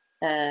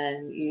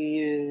 and you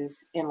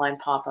use inline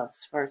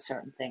pop-ups for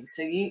certain things.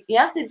 So you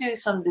have to do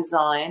some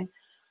design.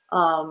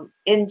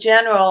 In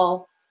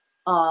general,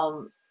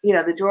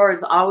 the drawer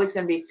is always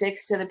going to be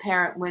fixed to the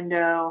parent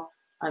window.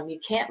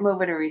 You can't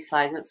move it or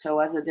resize it. So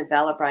as a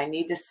developer, I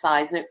need to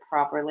size it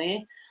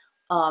properly.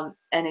 And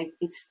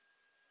it's,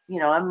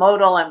 I'm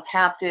modal, I'm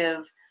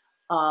captive.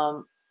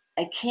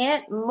 I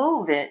can't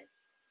move it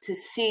to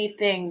see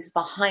things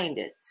behind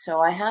it.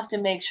 So I have to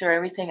make sure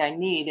everything I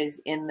need is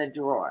in the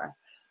drawer.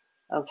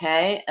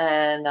 Okay,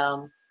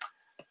 and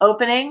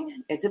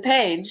opening, it's a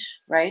page,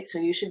 right? So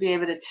you should be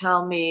able to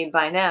tell me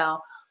by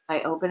now,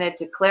 I open it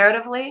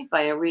declaratively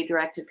by a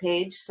redirect to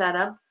page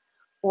setup,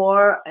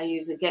 or I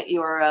use a get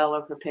URL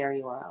or prepare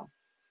URL.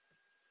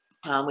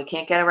 We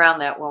can't get around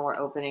that when we're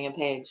opening a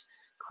page.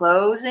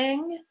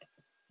 Closing,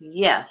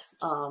 yes.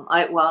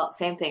 Well,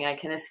 same thing. I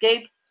can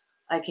escape,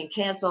 I can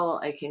cancel,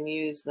 I can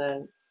use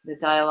the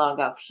dialog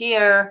up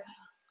here,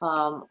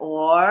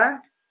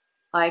 or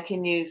I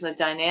can use the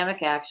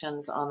dynamic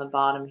actions on the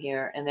bottom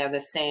here, and they're the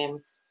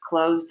same: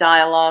 close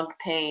dialog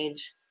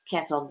page,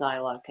 cancel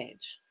dialog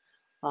page.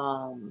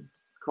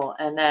 Cool.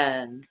 And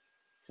then,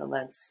 so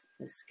let's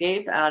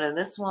escape out of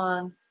this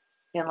one,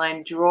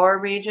 inline drawer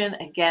region,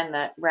 again,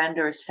 that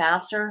renders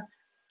faster,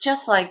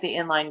 just like the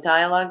inline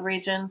dialog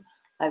region.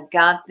 I've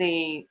got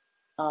the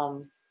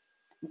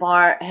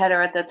bar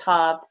header at the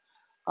top.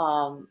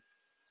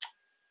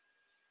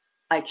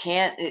 I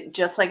can't,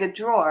 just like a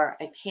drawer,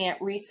 I can't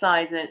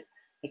resize it.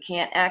 I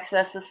can't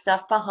access the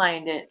stuff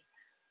behind it.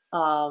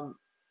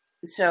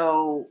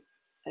 So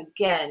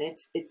again,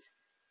 it's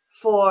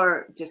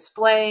for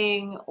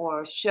displaying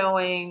or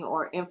showing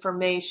or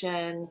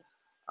information,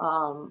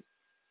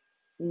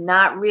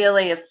 not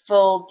really a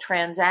full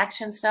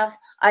transaction stuff.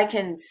 I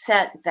can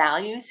set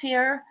values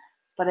here,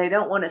 but I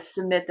don't want to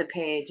submit the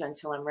page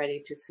until I'm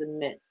ready to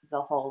submit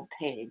the whole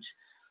page.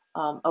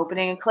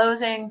 Opening and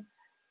closing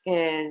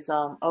is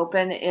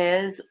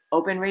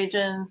open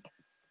region,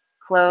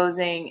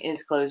 closing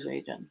is close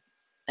region.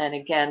 And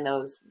again,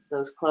 those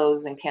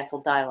close and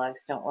cancel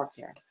dialogs don't work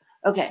here.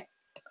 Okay,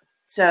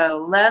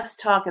 so let's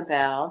talk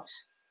about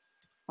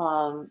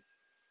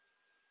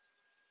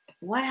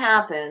what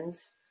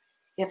happens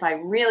if I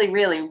really,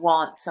 really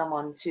want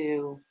someone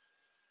to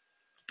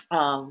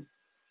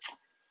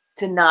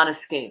not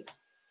escape.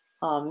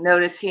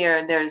 Notice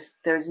here,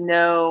 there's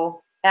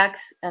no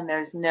X and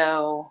there's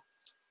no.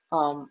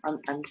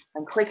 I'm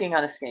clicking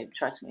on escape.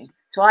 Trust me.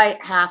 So I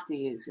have to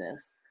use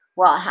this.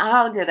 Well,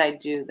 how did I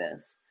do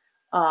this?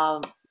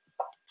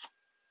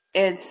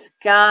 It's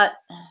got.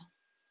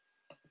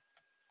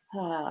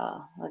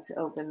 Let's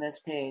open this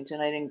page,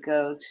 and I didn't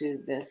go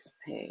to this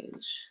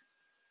page.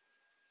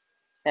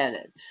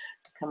 Edit.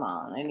 Come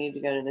on, I need to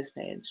go to this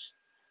page.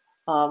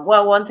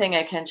 Well, one thing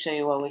I can show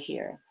you over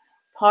here.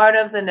 Part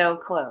of the no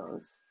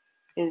close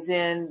is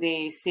in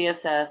the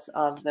CSS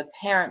of the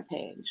parent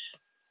page.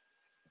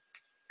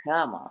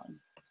 Come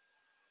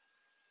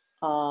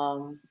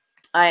on.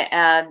 I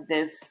add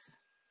this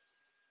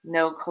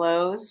no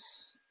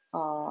close.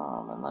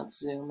 And let's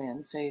zoom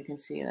in so you can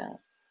see that.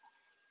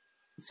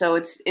 So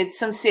it's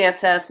some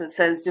CSS that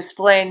says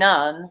display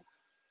none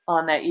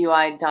on that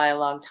UI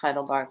dialog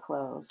title bar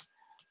close.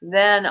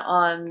 Then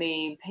on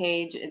the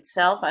page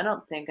itself, I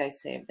don't think I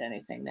saved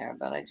anything there,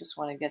 but I just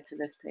want to get to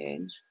this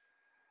page.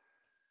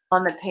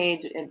 On the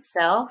page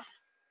itself,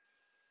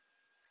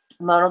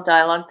 modal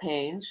dialog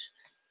page,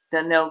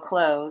 the no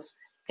close.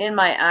 In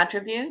my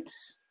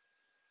attributes,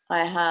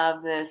 I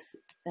have this,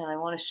 and I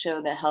want to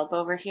show the help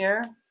over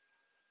here.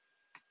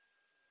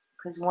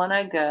 Because when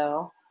I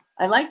go,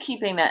 I like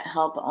keeping that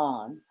help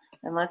on.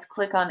 And let's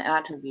click on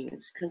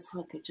attributes, because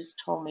look, it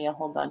just told me a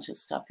whole bunch of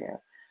stuff here.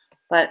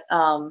 But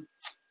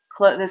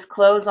this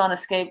close on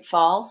escape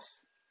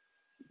false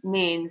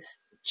means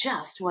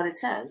just what it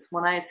says.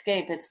 When I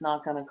escape, it's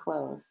not going to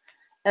close.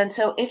 And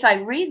so if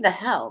I read the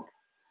help,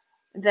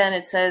 then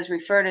it says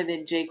refer to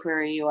the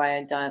jQuery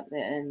UI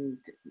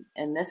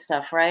and this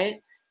stuff,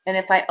 right? And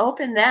if I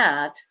open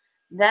that,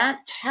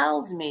 that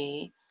tells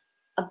me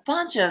a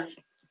bunch of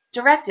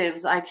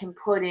directives I can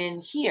put in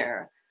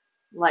here,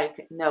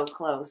 like no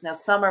close. Now,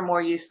 some are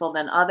more useful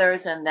than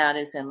others, and that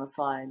is in the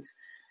slides.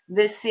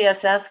 This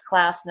CSS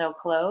class no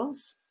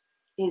close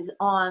is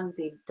on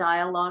the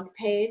dialog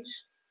page.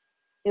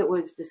 It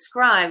was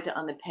described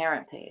on the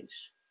parent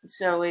page.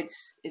 So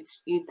it's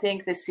you'd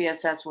think the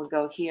CSS would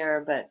go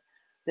here, but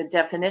the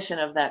definition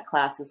of that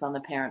class is on the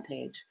parent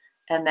page,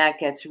 and that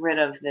gets rid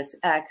of this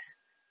X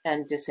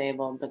and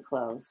disabled the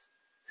close.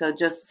 So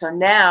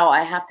now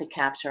I have to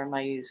capture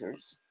my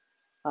users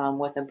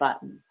with a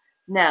button.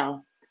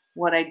 Now,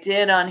 what I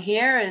did on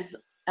here is,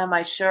 am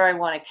I sure I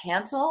want to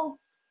cancel?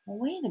 Well,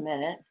 wait a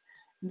minute.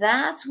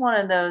 That's one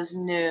of those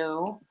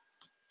new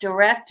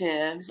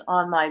directives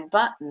on my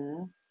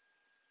button.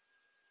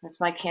 That's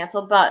my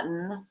cancel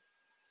button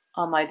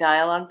on my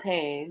dialog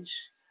page.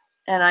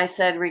 And I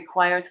said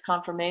requires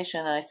confirmation.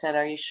 And I said,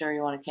 are you sure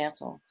you want to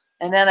cancel?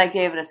 And then I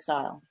gave it a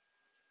style.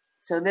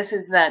 So this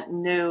is that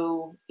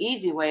new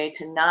easy way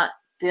to not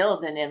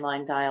build an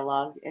inline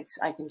dialog.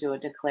 I can do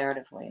it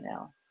declaratively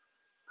now.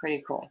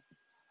 Pretty cool.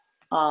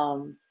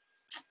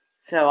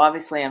 So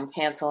obviously I'm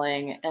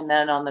canceling. And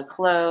then on the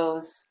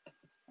close,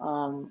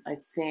 I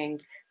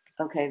think,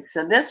 okay,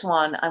 so this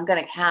one, I'm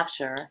going to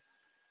capture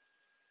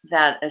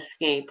that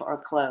escape or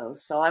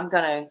close. So I'm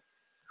going to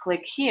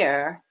click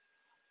here,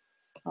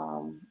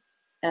 and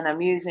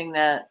I'm using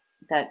that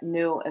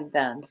new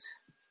event.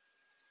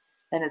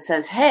 And it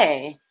says,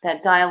 hey,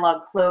 that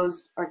dialog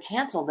closed or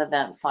canceled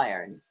event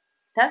fired.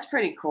 That's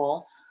pretty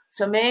cool.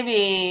 So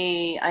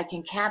maybe I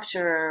can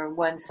capture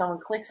when someone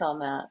clicks on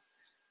that.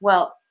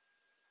 Well,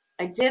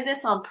 I did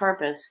this on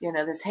purpose. You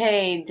know, this,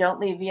 hey,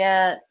 don't leave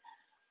yet.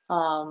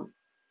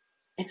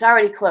 It's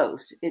already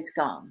closed. It's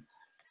gone.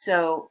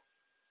 So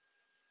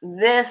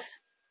this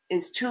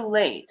is too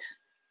late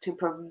to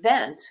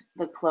prevent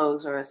the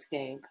close or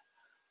escape.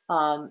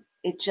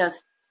 It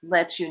just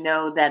lets you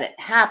know that it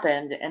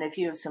happened, and if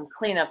you have some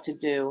cleanup to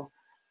do,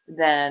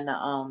 then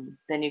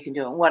you can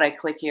do it. And what I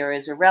click here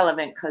is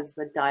irrelevant because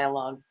the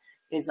dialog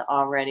is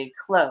already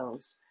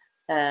closed.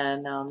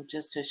 And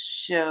just to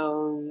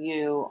show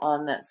you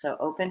on that, so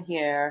open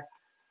here,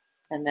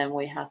 and then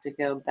we have to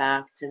go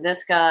back to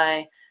this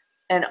guy,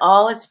 and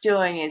all it's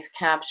doing is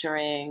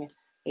capturing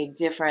a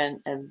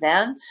different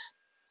event.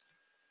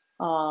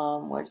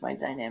 Where's my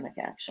dynamic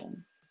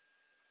action?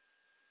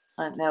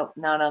 No,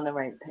 not on the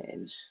right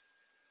page.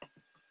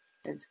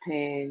 It's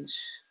page.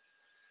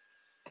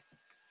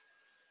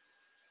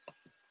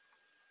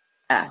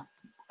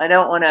 I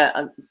don't want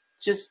to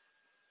just.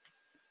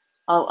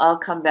 I'll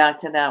come back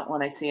to that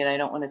when I see it. I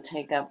don't want to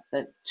take up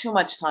too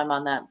much time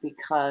on that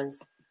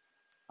because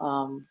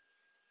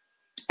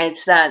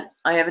it's that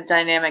I have a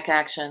dynamic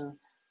action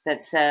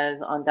that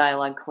says on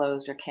dialog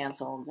closed or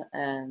canceled,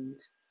 and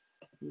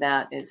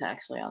that is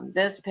actually on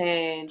this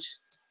page.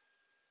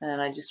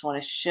 And I just want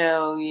to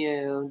show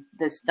you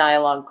this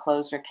dialog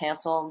closed or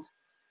canceled,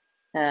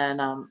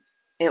 and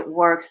it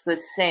works the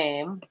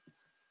same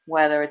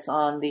whether it's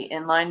on the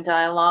inline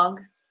dialog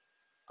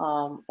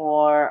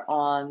or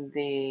on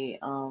the,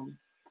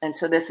 and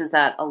so this is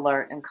that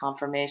alert and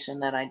confirmation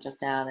that I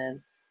just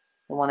added.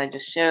 The one I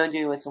just showed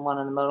you is the one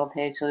on the modal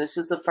page. So this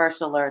is the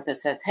first alert that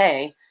says,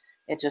 hey,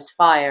 it just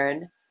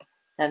fired.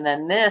 And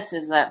then this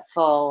is that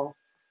full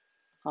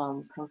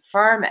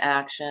confirm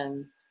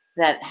action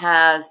that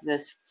has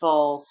this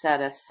full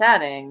set of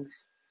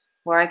settings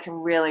where I can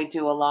really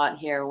do a lot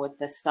here with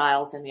the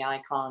styles and the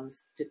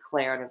icons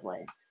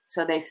declaratively.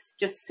 So they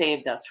just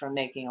saved us from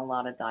making a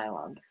lot of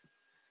dialogues.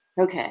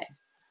 Okay,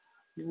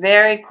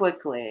 very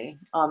quickly,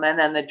 and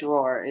then the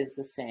drawer is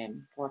the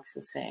same, works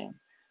the same.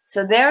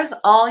 So there's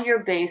all your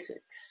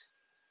basics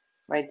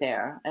right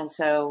there. And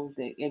so,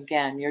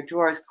 again, your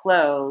drawer is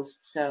closed,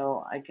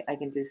 so I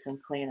can do some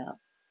cleanup.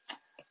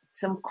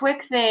 Some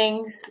quick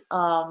things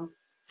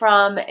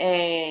from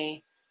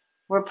a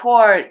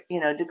report,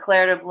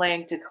 declarative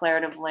link,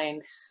 declarative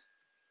links.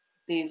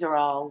 These are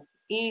all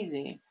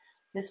easy.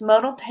 This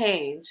modal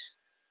page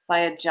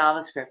via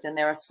JavaScript, and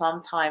there are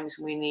some times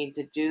we need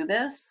to do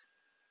this.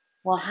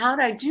 Well, how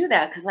do I do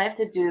that? Because I have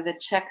to do the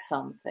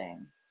checksum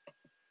thing.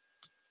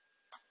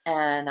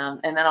 And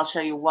then I'll show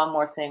you one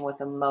more thing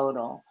with a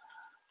modal.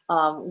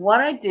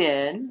 What I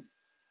did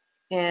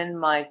in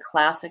my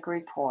classic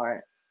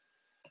report,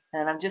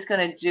 and I'm just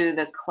going to do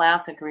the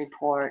classic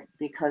report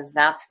because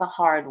that's the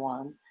hard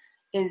one,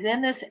 is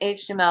in this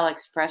HTML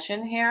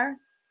expression here,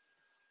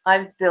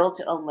 I've built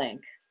a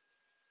link.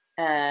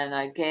 And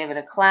I gave it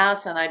a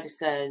class, and I just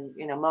said,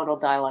 modal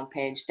dialog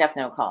page,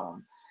 depno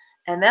column.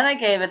 And then I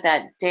gave it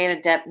that data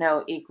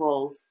depno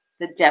equals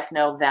the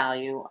depno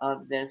value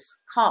of this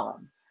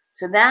column.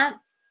 So that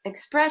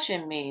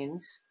expression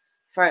means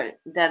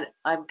that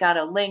I've got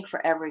a link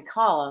for every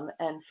column,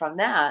 and from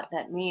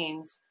that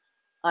means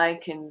I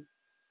can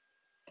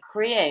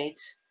create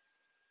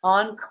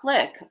on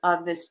click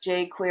of this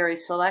jQuery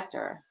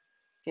selector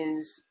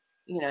is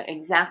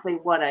exactly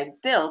what I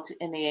built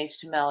in the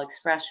HTML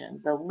expression,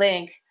 the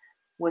link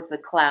with the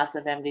class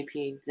of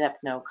MVP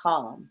depno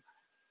column.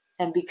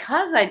 And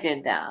because I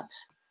did that,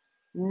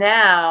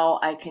 now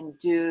I can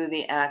do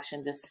the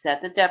action to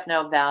set the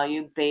depno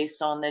value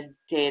based on the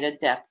data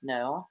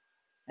depno.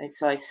 Right?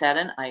 So I set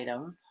an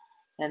item,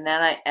 and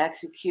then I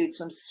execute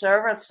some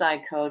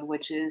server-side code,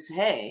 which is,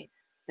 hey,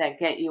 that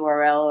get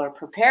URL or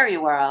prepare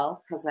URL,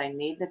 because I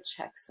need the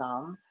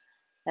checksum.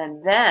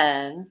 And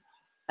then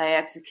I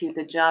execute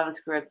the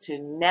JavaScript to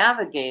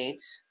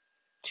navigate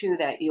to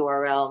that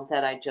URL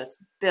that I just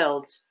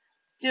built,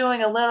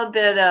 doing a little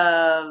bit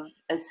of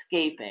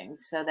escaping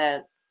so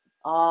that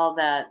all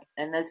that,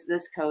 and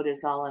this code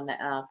is all in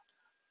the app,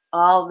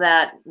 all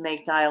that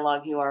make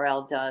dialog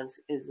URL does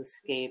is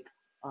escape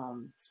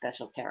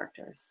special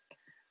characters.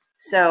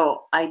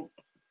 So I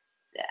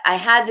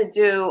had to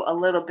do a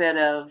little bit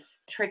of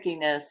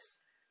trickiness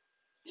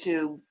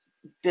to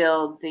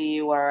build the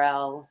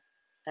URL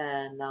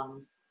and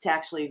to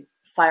actually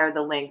fire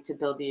the link to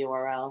build the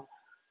URL.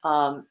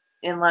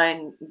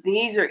 Inline,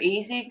 these are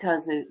easy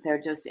because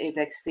they're just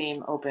Apex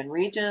theme open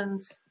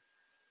regions,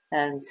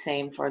 and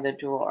same for the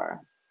drawer.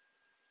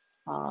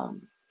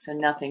 So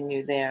nothing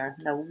new there.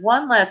 Now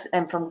one less,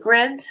 and from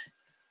grids,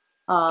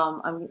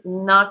 I'm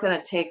not going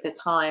to take the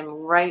time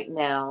right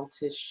now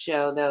to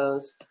show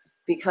those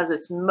because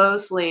it's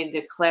mostly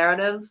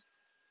declarative.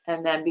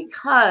 And then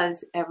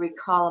because every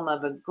column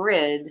of a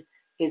grid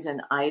is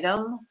an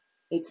item,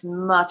 it's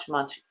much,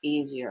 much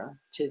easier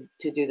to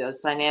do those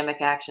dynamic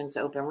actions,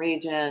 open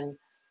region,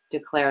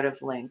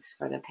 declarative links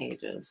for the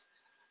pages.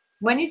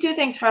 When you do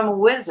things from a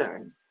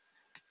wizard,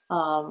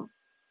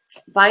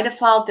 by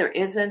default, there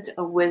isn't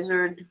a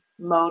wizard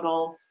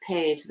modal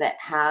page that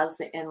has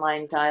the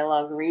inline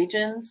dialog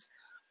regions.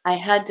 I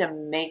had to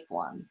make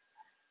one.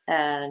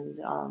 And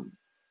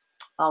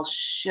I'll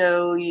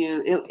show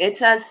you.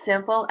 It's as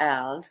simple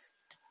as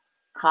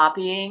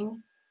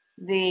copying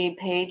the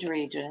page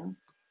region,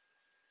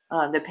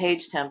 the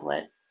page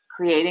template,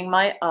 creating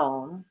my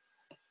own.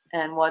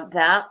 And what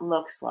that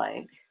looks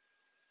like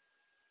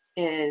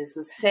is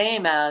the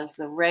same as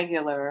the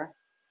regular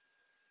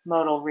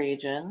modal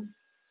region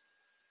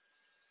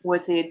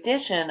with the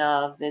addition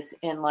of this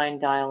inline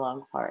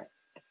dialog part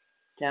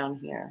down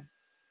here.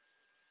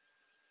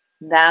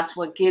 That's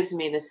what gives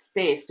me the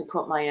space to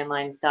put my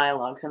inline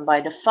dialogs. And by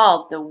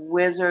default, the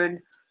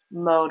wizard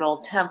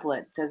modal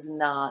template does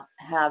not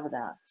have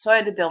that. So I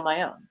had to build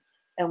my own.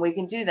 And we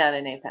can do that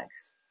in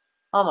Apex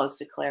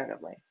almost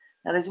declaratively.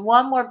 Now there's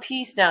one more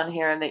piece down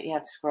here that you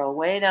have to scroll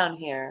way down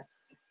here,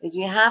 is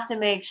you have to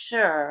make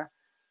sure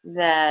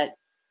that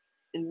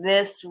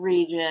this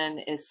region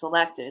is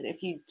selected.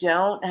 If you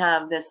don't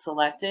have this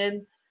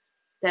selected,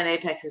 then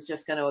Apex is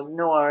just going to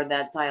ignore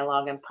that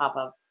dialog and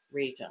pop-up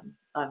region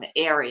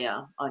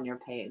area on your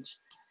page.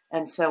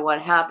 And so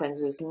what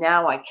happens is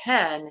now I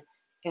can,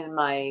 in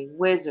my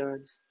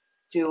wizards,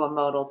 do a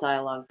modal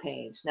dialog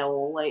page. Now,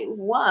 wait,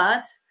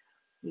 what?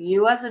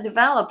 You as a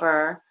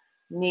developer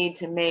need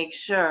to make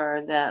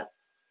sure that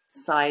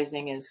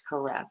sizing is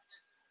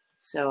correct.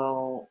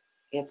 So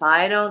if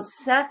I don't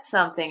set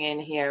something in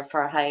here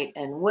for height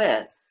and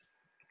width,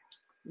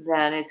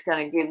 then it's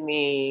going to give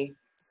me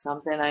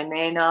something I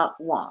may not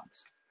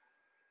want.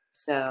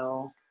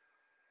 So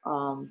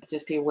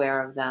just be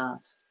aware of that.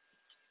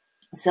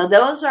 So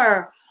those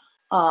are,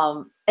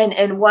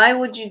 and why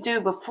would you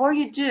do, before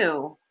you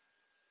do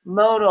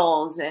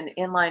modals and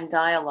inline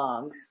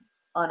dialogues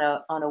on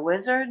a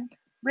wizard,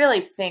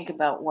 really think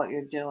about what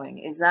you're doing.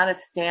 Is that a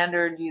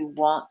standard you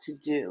want to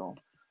do?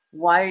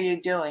 Why are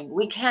you doing?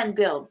 We can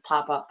build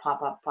pop-up,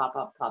 pop-up,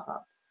 pop-up,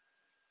 pop-up,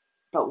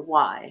 but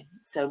why?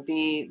 So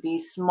be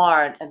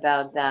smart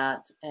about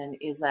that, and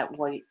is that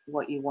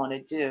what you want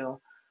to do?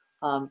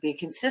 Be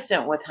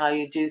consistent with how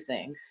you do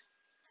things.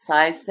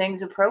 Size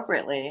things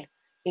appropriately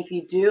if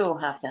you do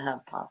have to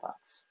have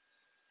pop-ups.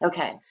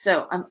 Okay,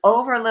 so I'm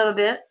over a little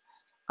bit.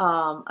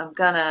 I'm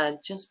gonna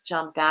just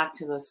jump back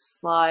to the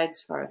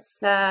slides for a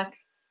sec.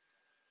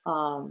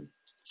 I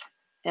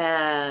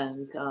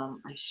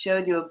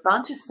showed you a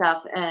bunch of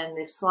stuff, and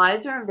the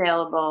slides are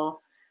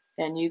available,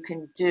 and you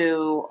can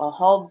do a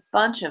whole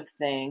bunch of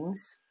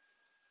things.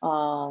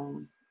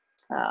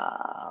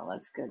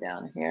 Let's go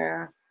down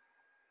here.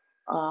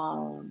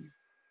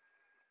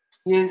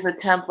 Use the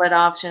template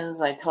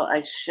options.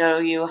 I show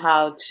you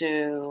how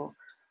to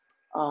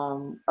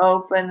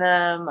open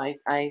them.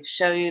 I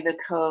show you the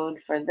code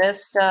for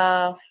this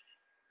stuff.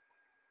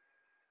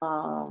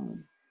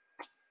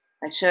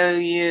 I show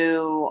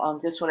you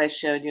just what I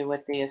showed you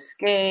with the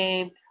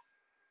escape.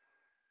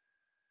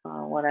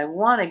 What I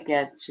want to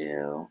get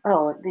to,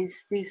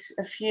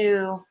 a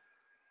few.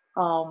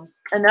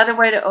 Another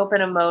way to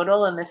open a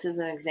modal, and this is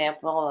an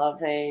example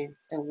of a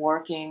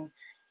working.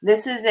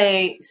 This is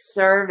a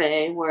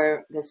survey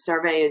where the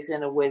survey is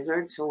in a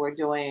wizard, so we're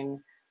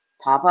doing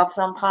pop-ups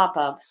on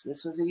pop-ups.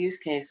 This was a use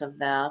case of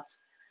that.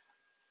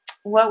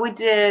 What we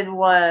did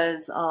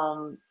was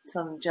some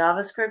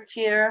JavaScript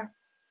here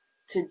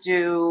to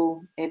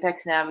do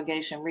Apex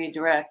navigation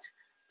redirect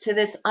to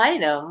this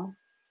item,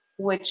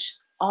 which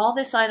all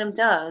this item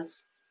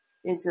does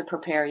is the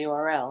prepare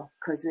URL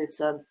because it's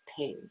a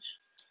page.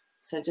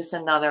 So just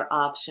another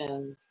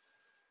option.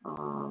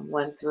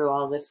 Went through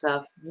all this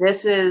stuff.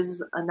 This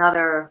is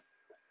another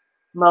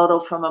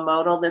modal from a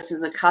modal. This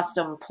is a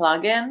custom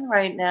plugin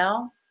right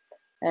now.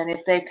 And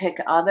if they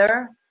pick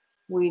other,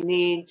 we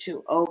need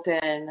to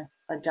open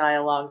a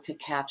dialog to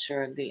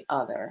capture the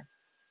other.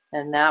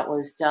 And that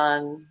was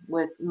done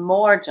with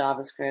more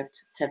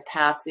JavaScript to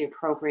pass the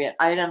appropriate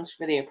items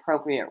for the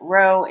appropriate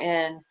row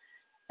in,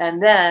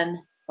 and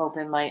then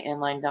open my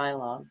inline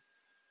dialog.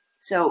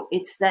 So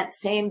it's that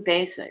same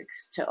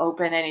basics to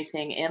open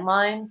anything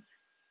inline.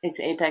 It's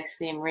Apex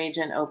theme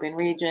region, open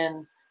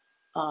region.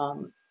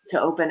 To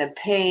open a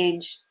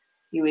page,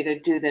 you either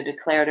do the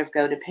declarative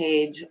go to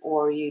page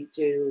or you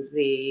do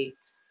the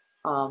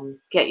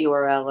get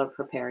URL or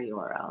prepare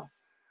URL.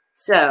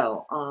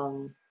 So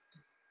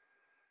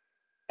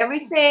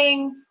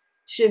everything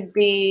should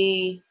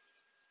be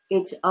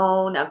its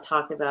own. I've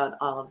talked about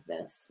all of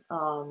this.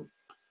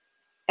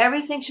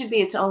 Everything should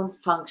be its own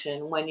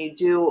function when you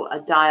do a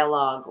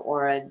dialogue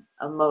or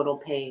a modal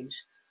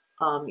page.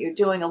 You're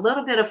doing a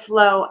little bit of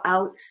flow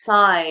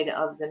outside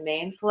of the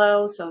main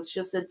flow, so it's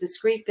just a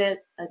discrete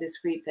bit, a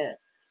discrete bit.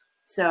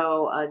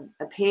 So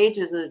a page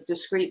is a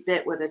discrete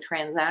bit with a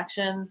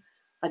transaction.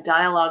 A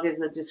dialogue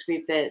is a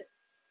discrete bit,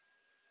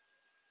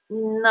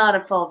 not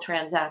a full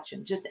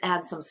transaction. Just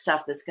add some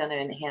stuff that's going to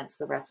enhance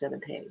the rest of the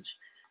page.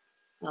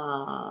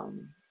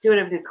 Do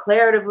it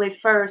declaratively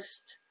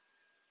first.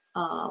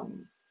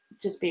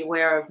 Just be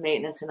aware of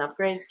maintenance and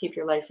upgrades. Keep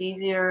your life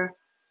easier.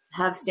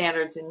 Have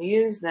standards and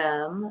use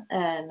them,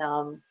 and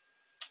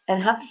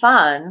have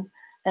fun.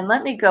 And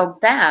let me go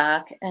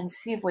back and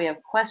see if we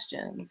have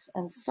questions.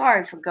 And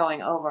sorry for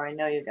going over. I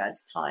know you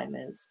guys' time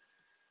is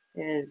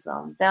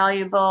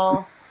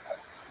valuable.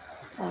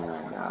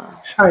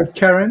 Hi,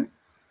 Karen.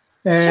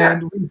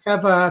 And sure. We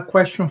have a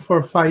question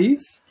for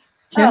Faiz.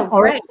 Can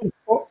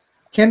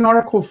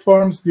Oracle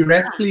Forms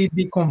directly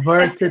be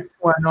converted to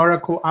an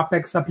Oracle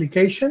Apex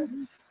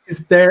application?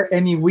 Is there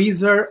any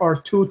wizard or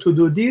tool to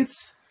do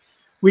this?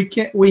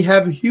 We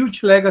have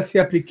huge legacy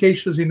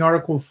applications in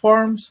Oracle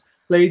Forms,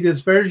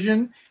 latest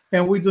version,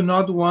 and we do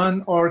not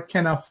want or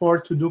can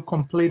afford to do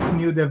complete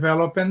new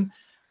development.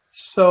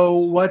 So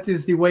what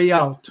is the way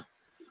out?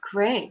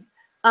 Great.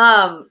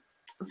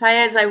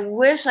 Fayez, I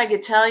wish I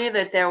could tell you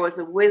that there was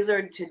a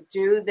wizard to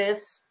do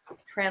this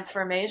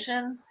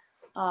transformation.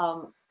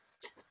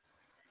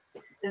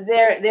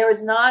 There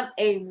is not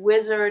a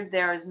wizard.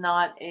 There is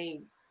not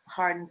a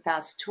hard and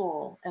fast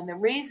tool, and the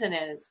reason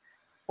is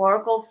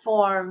Oracle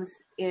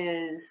Forms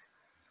is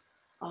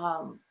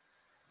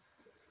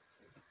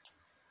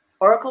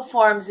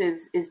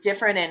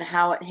different in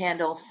how it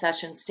handles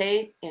session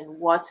state, in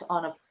what's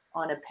on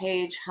a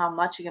page, how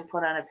much you can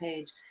put on a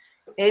page.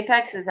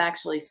 Apex is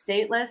actually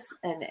stateless,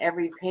 and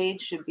every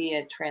page should be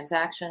a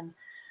transaction.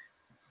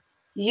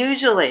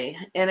 Usually,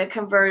 in a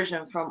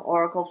conversion from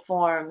Oracle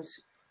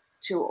Forms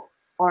to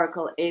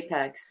Oracle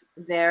Apex,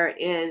 there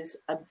is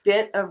a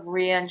bit of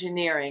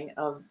re-engineering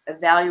of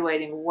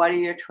evaluating what are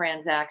your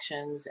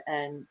transactions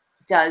and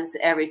does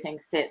everything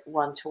fit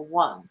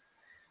one-to-one.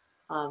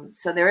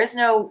 So there is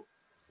no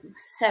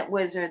set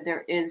wizard,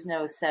 there is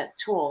no set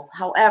tool.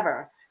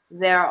 However,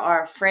 there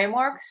are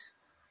frameworks,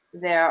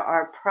 there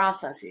are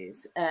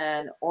processes,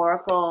 and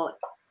Oracle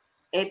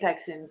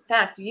Apex, in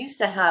fact, used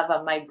to have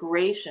a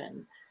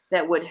migration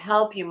that would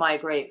help you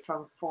migrate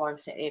from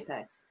Forms to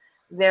Apex.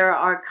 There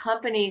are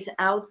companies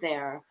out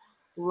there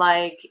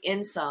like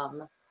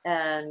Insum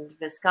and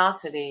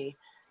Viscosity,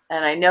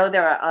 and I know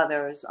there are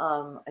others.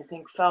 I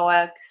think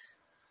FOX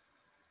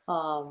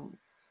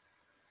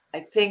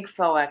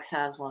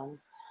has one,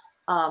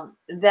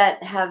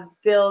 that have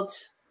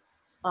built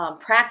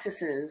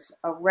practices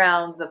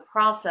around the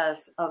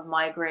process of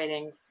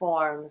migrating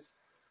Forms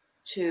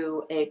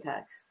to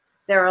Apex.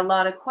 There are a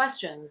lot of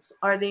questions.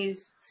 Are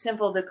these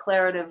simple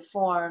declarative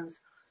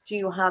forms? Do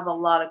you have a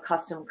lot of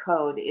custom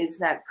code? Is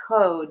that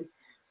code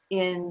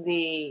in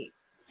the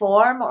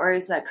form or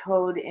is that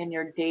code in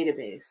your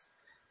database?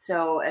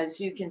 So as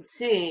you can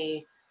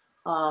see,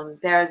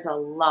 there's a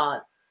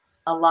lot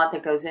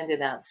that goes into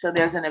that. So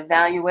there's an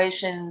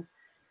evaluation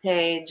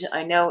page.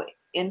 I know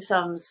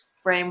Insum's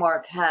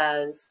framework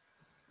has,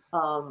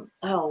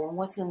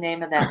 what's the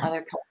name of that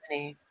other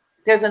company?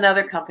 There's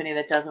another company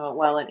that does it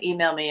well, and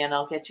email me and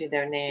I'll get you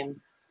their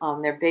name.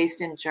 They're based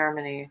in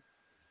Germany,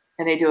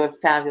 and they do a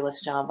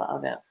fabulous job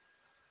of it.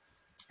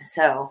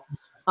 So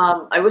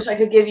I wish I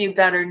could give you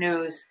better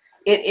news.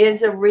 It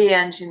is a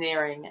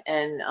re-engineering,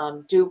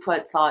 and do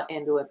put thought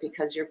into it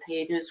because your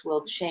pages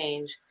will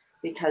change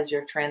because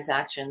your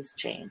transactions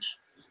change.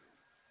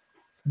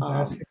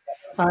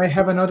 I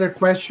have another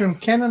question.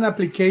 Can an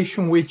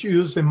application which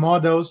uses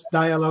modals,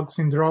 dialogs,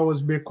 and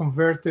draws be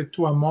converted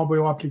to a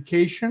mobile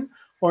application?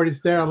 Or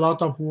is there a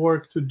lot of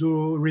work to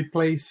do,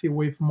 replace it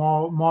with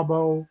more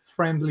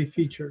mobile-friendly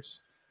features?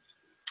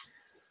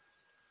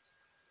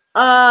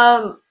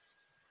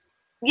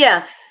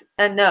 Yes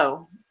and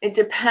no. It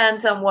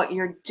depends on what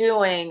you're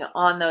doing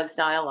on those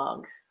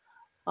dialogues.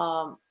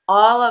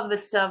 All of the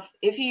stuff,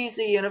 if you use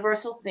a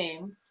universal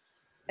theme,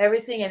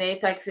 everything in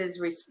Apex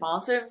is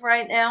responsive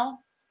right now.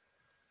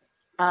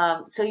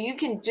 So you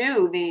can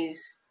do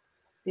these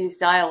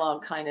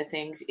dialogue kind of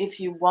things if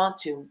you want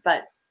to,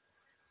 but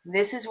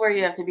this is where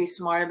you have to be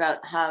smart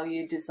about how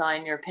you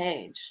design your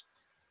page.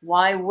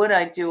 Why would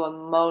I do a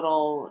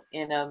modal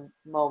in a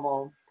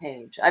mobile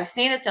page? I've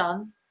seen it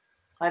done.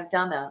 I've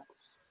done that.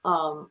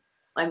 I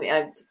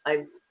mean,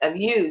 I've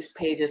used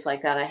pages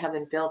like that. I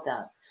haven't built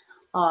that.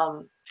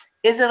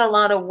 Is it a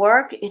lot of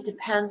work? It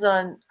depends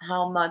on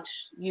how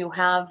much you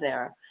have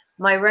there.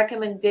 My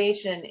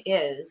recommendation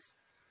is,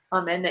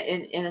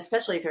 and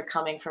especially if you're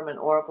coming from an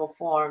Oracle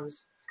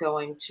Forms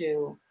going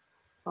to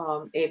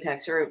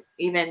Apex, or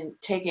even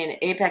taking an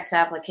Apex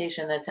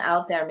application that's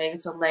out there, maybe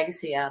it's a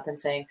legacy app, and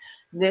saying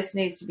this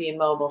needs to be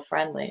mobile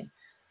friendly.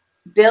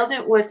 Build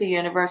it with a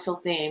universal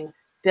theme,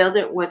 build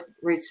it with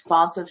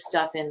responsive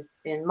stuff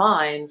in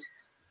mind.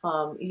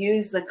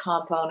 Use the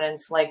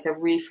components like the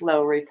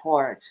reflow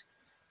report,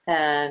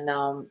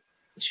 and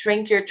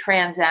shrink your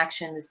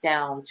transactions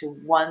down to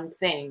one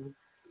thing.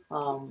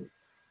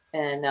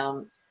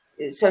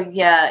 So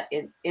yeah,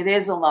 it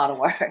is a lot of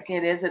work.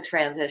 It is a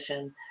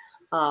transition.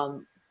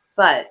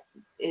 But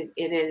it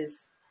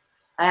is,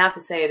 I have to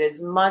say, it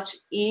is much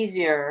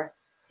easier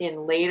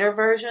in later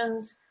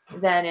versions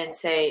than in,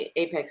 say,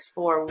 Apex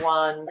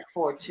 4.1,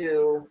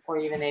 4.2, or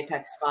even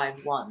Apex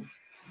 5.1.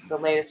 The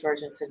latest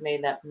versions have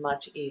made that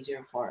much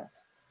easier for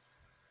us.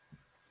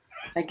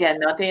 Again,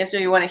 not the answer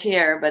you want to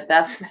hear, but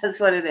that's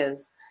what it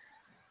is.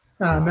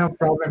 No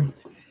problem.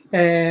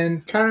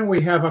 And Karen, we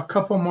have a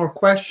couple more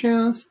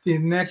questions. The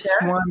next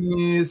one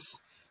is,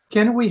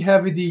 can we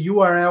have the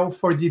URL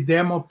for the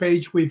demo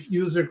page with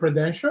user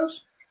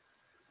credentials?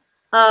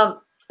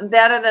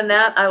 Better than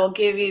that, I will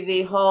give you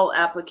the whole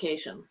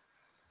application.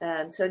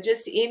 And so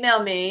just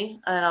email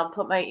me, and I'll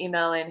put my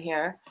email in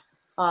here,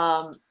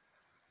 and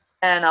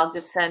I'll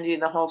just send you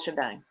the whole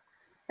shebang.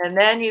 And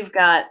then you've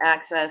got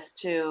access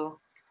to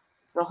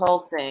the whole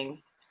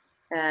thing.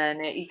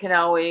 And you can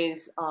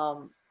always,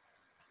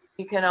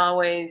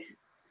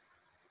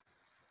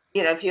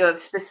 if you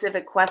have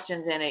specific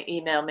questions in it,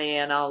 email me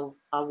and I'll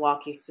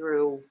walk you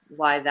through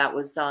why that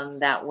was done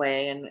that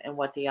way and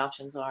what the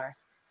options are.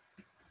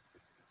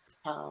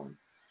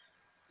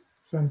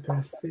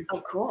 Fantastic.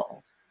 Oh,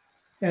 cool.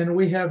 And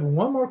we have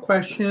one more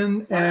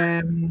question.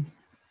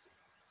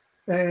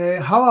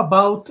 How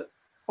about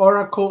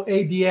Oracle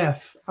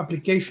ADF,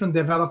 Application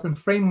Development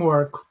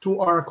Framework, to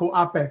Oracle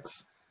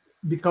Apex?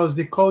 Because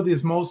the code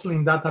is mostly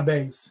in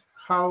database.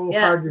 How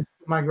hard is it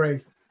to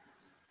migrate?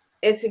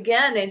 It's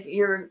again,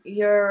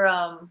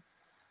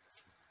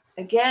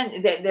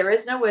 again, there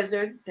is no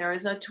wizard, there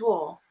is no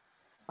tool.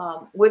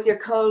 With your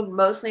code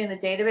mostly in the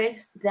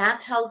database,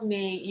 that tells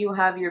me you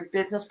have your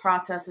business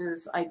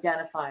processes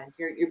identified,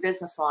 your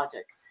business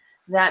logic.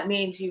 That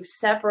means you've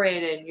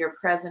separated your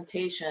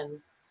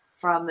presentation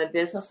from the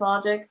business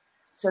logic.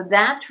 So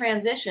that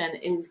transition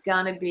is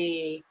going to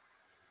be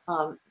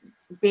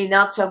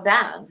not so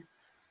bad,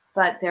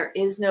 but there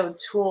is no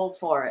tool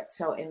for it.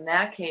 So in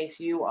that case,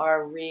 you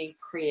are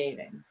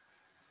recreating,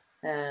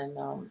 and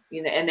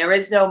and there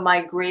is no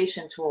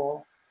migration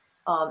tool.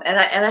 And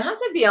I have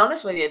to be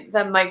honest with you,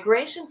 the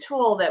migration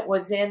tool that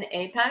was in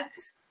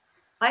Apex,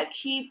 I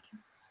keep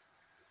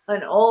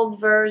an old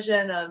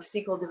version of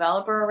SQL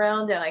Developer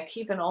around, and I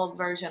keep an old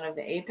version of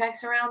the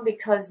Apex around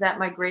because that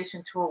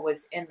migration tool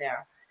was in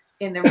there.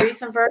 In the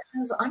recent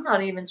versions, I'm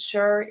not even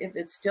sure if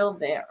it's still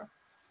there.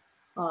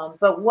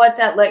 But what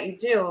that let you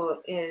do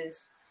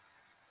is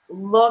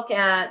look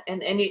at,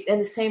 and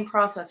the same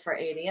process for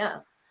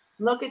ADF.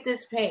 Look at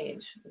this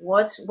page.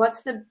 What's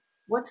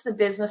the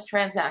business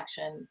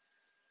transaction?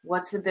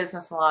 What's the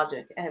business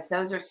logic? And if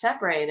those are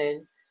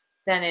separated,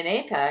 then in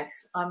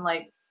Apex, I'm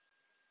like,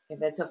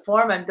 if it's a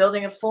form, I'm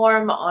building a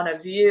form on a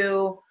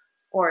view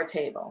or a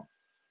table.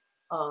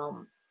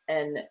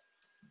 And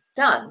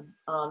done.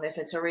 If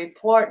it's a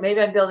report,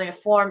 maybe I'm building a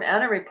form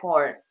and a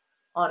report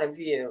on a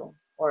view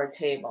or a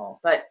table.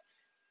 But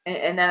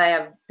and then I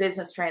have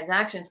business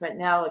transactions, but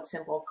now it's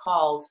simple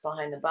calls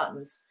behind the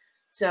buttons.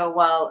 So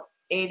while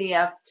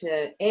ADF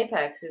to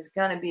Apex is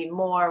going to be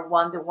more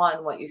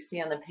one-to-one what you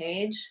see on the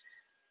page,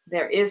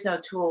 there is no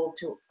tool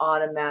to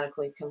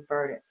automatically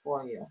convert it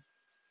for you.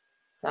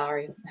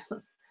 Sorry.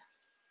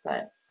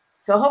 But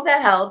so I hope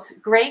that helps.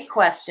 Great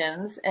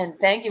questions. And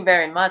thank you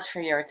very much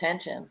for your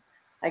attention.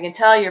 I can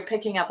tell you're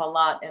picking up a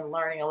lot and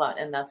learning a lot,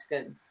 and that's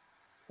good.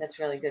 That's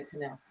really good to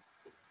know.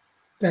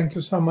 Thank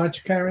you so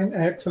much, Karen.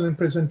 Excellent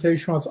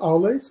presentation as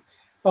always.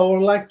 I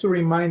would like to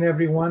remind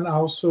everyone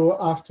also,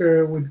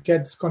 after we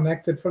get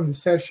disconnected from the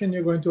session,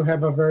 you're going to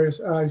have a very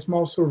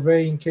small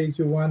survey in case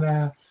you want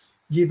to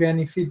give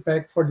any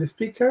feedback for the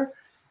speaker.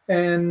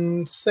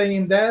 And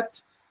saying that,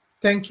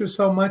 thank you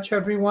so much,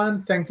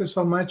 everyone. Thank you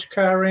so much,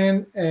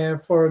 Karen,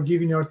 for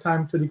giving your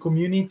time to the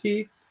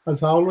community,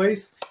 as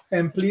always.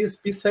 And please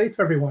be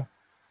safe, everyone.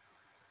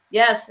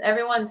 Yes,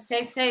 everyone,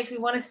 stay safe. We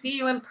want to see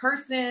you in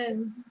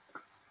person.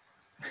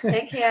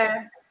 Take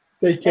care.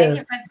 Take care. Thank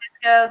you,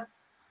 Francisco.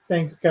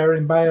 Thank you,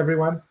 Karen. Bye,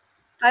 everyone.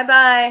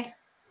 Bye-bye.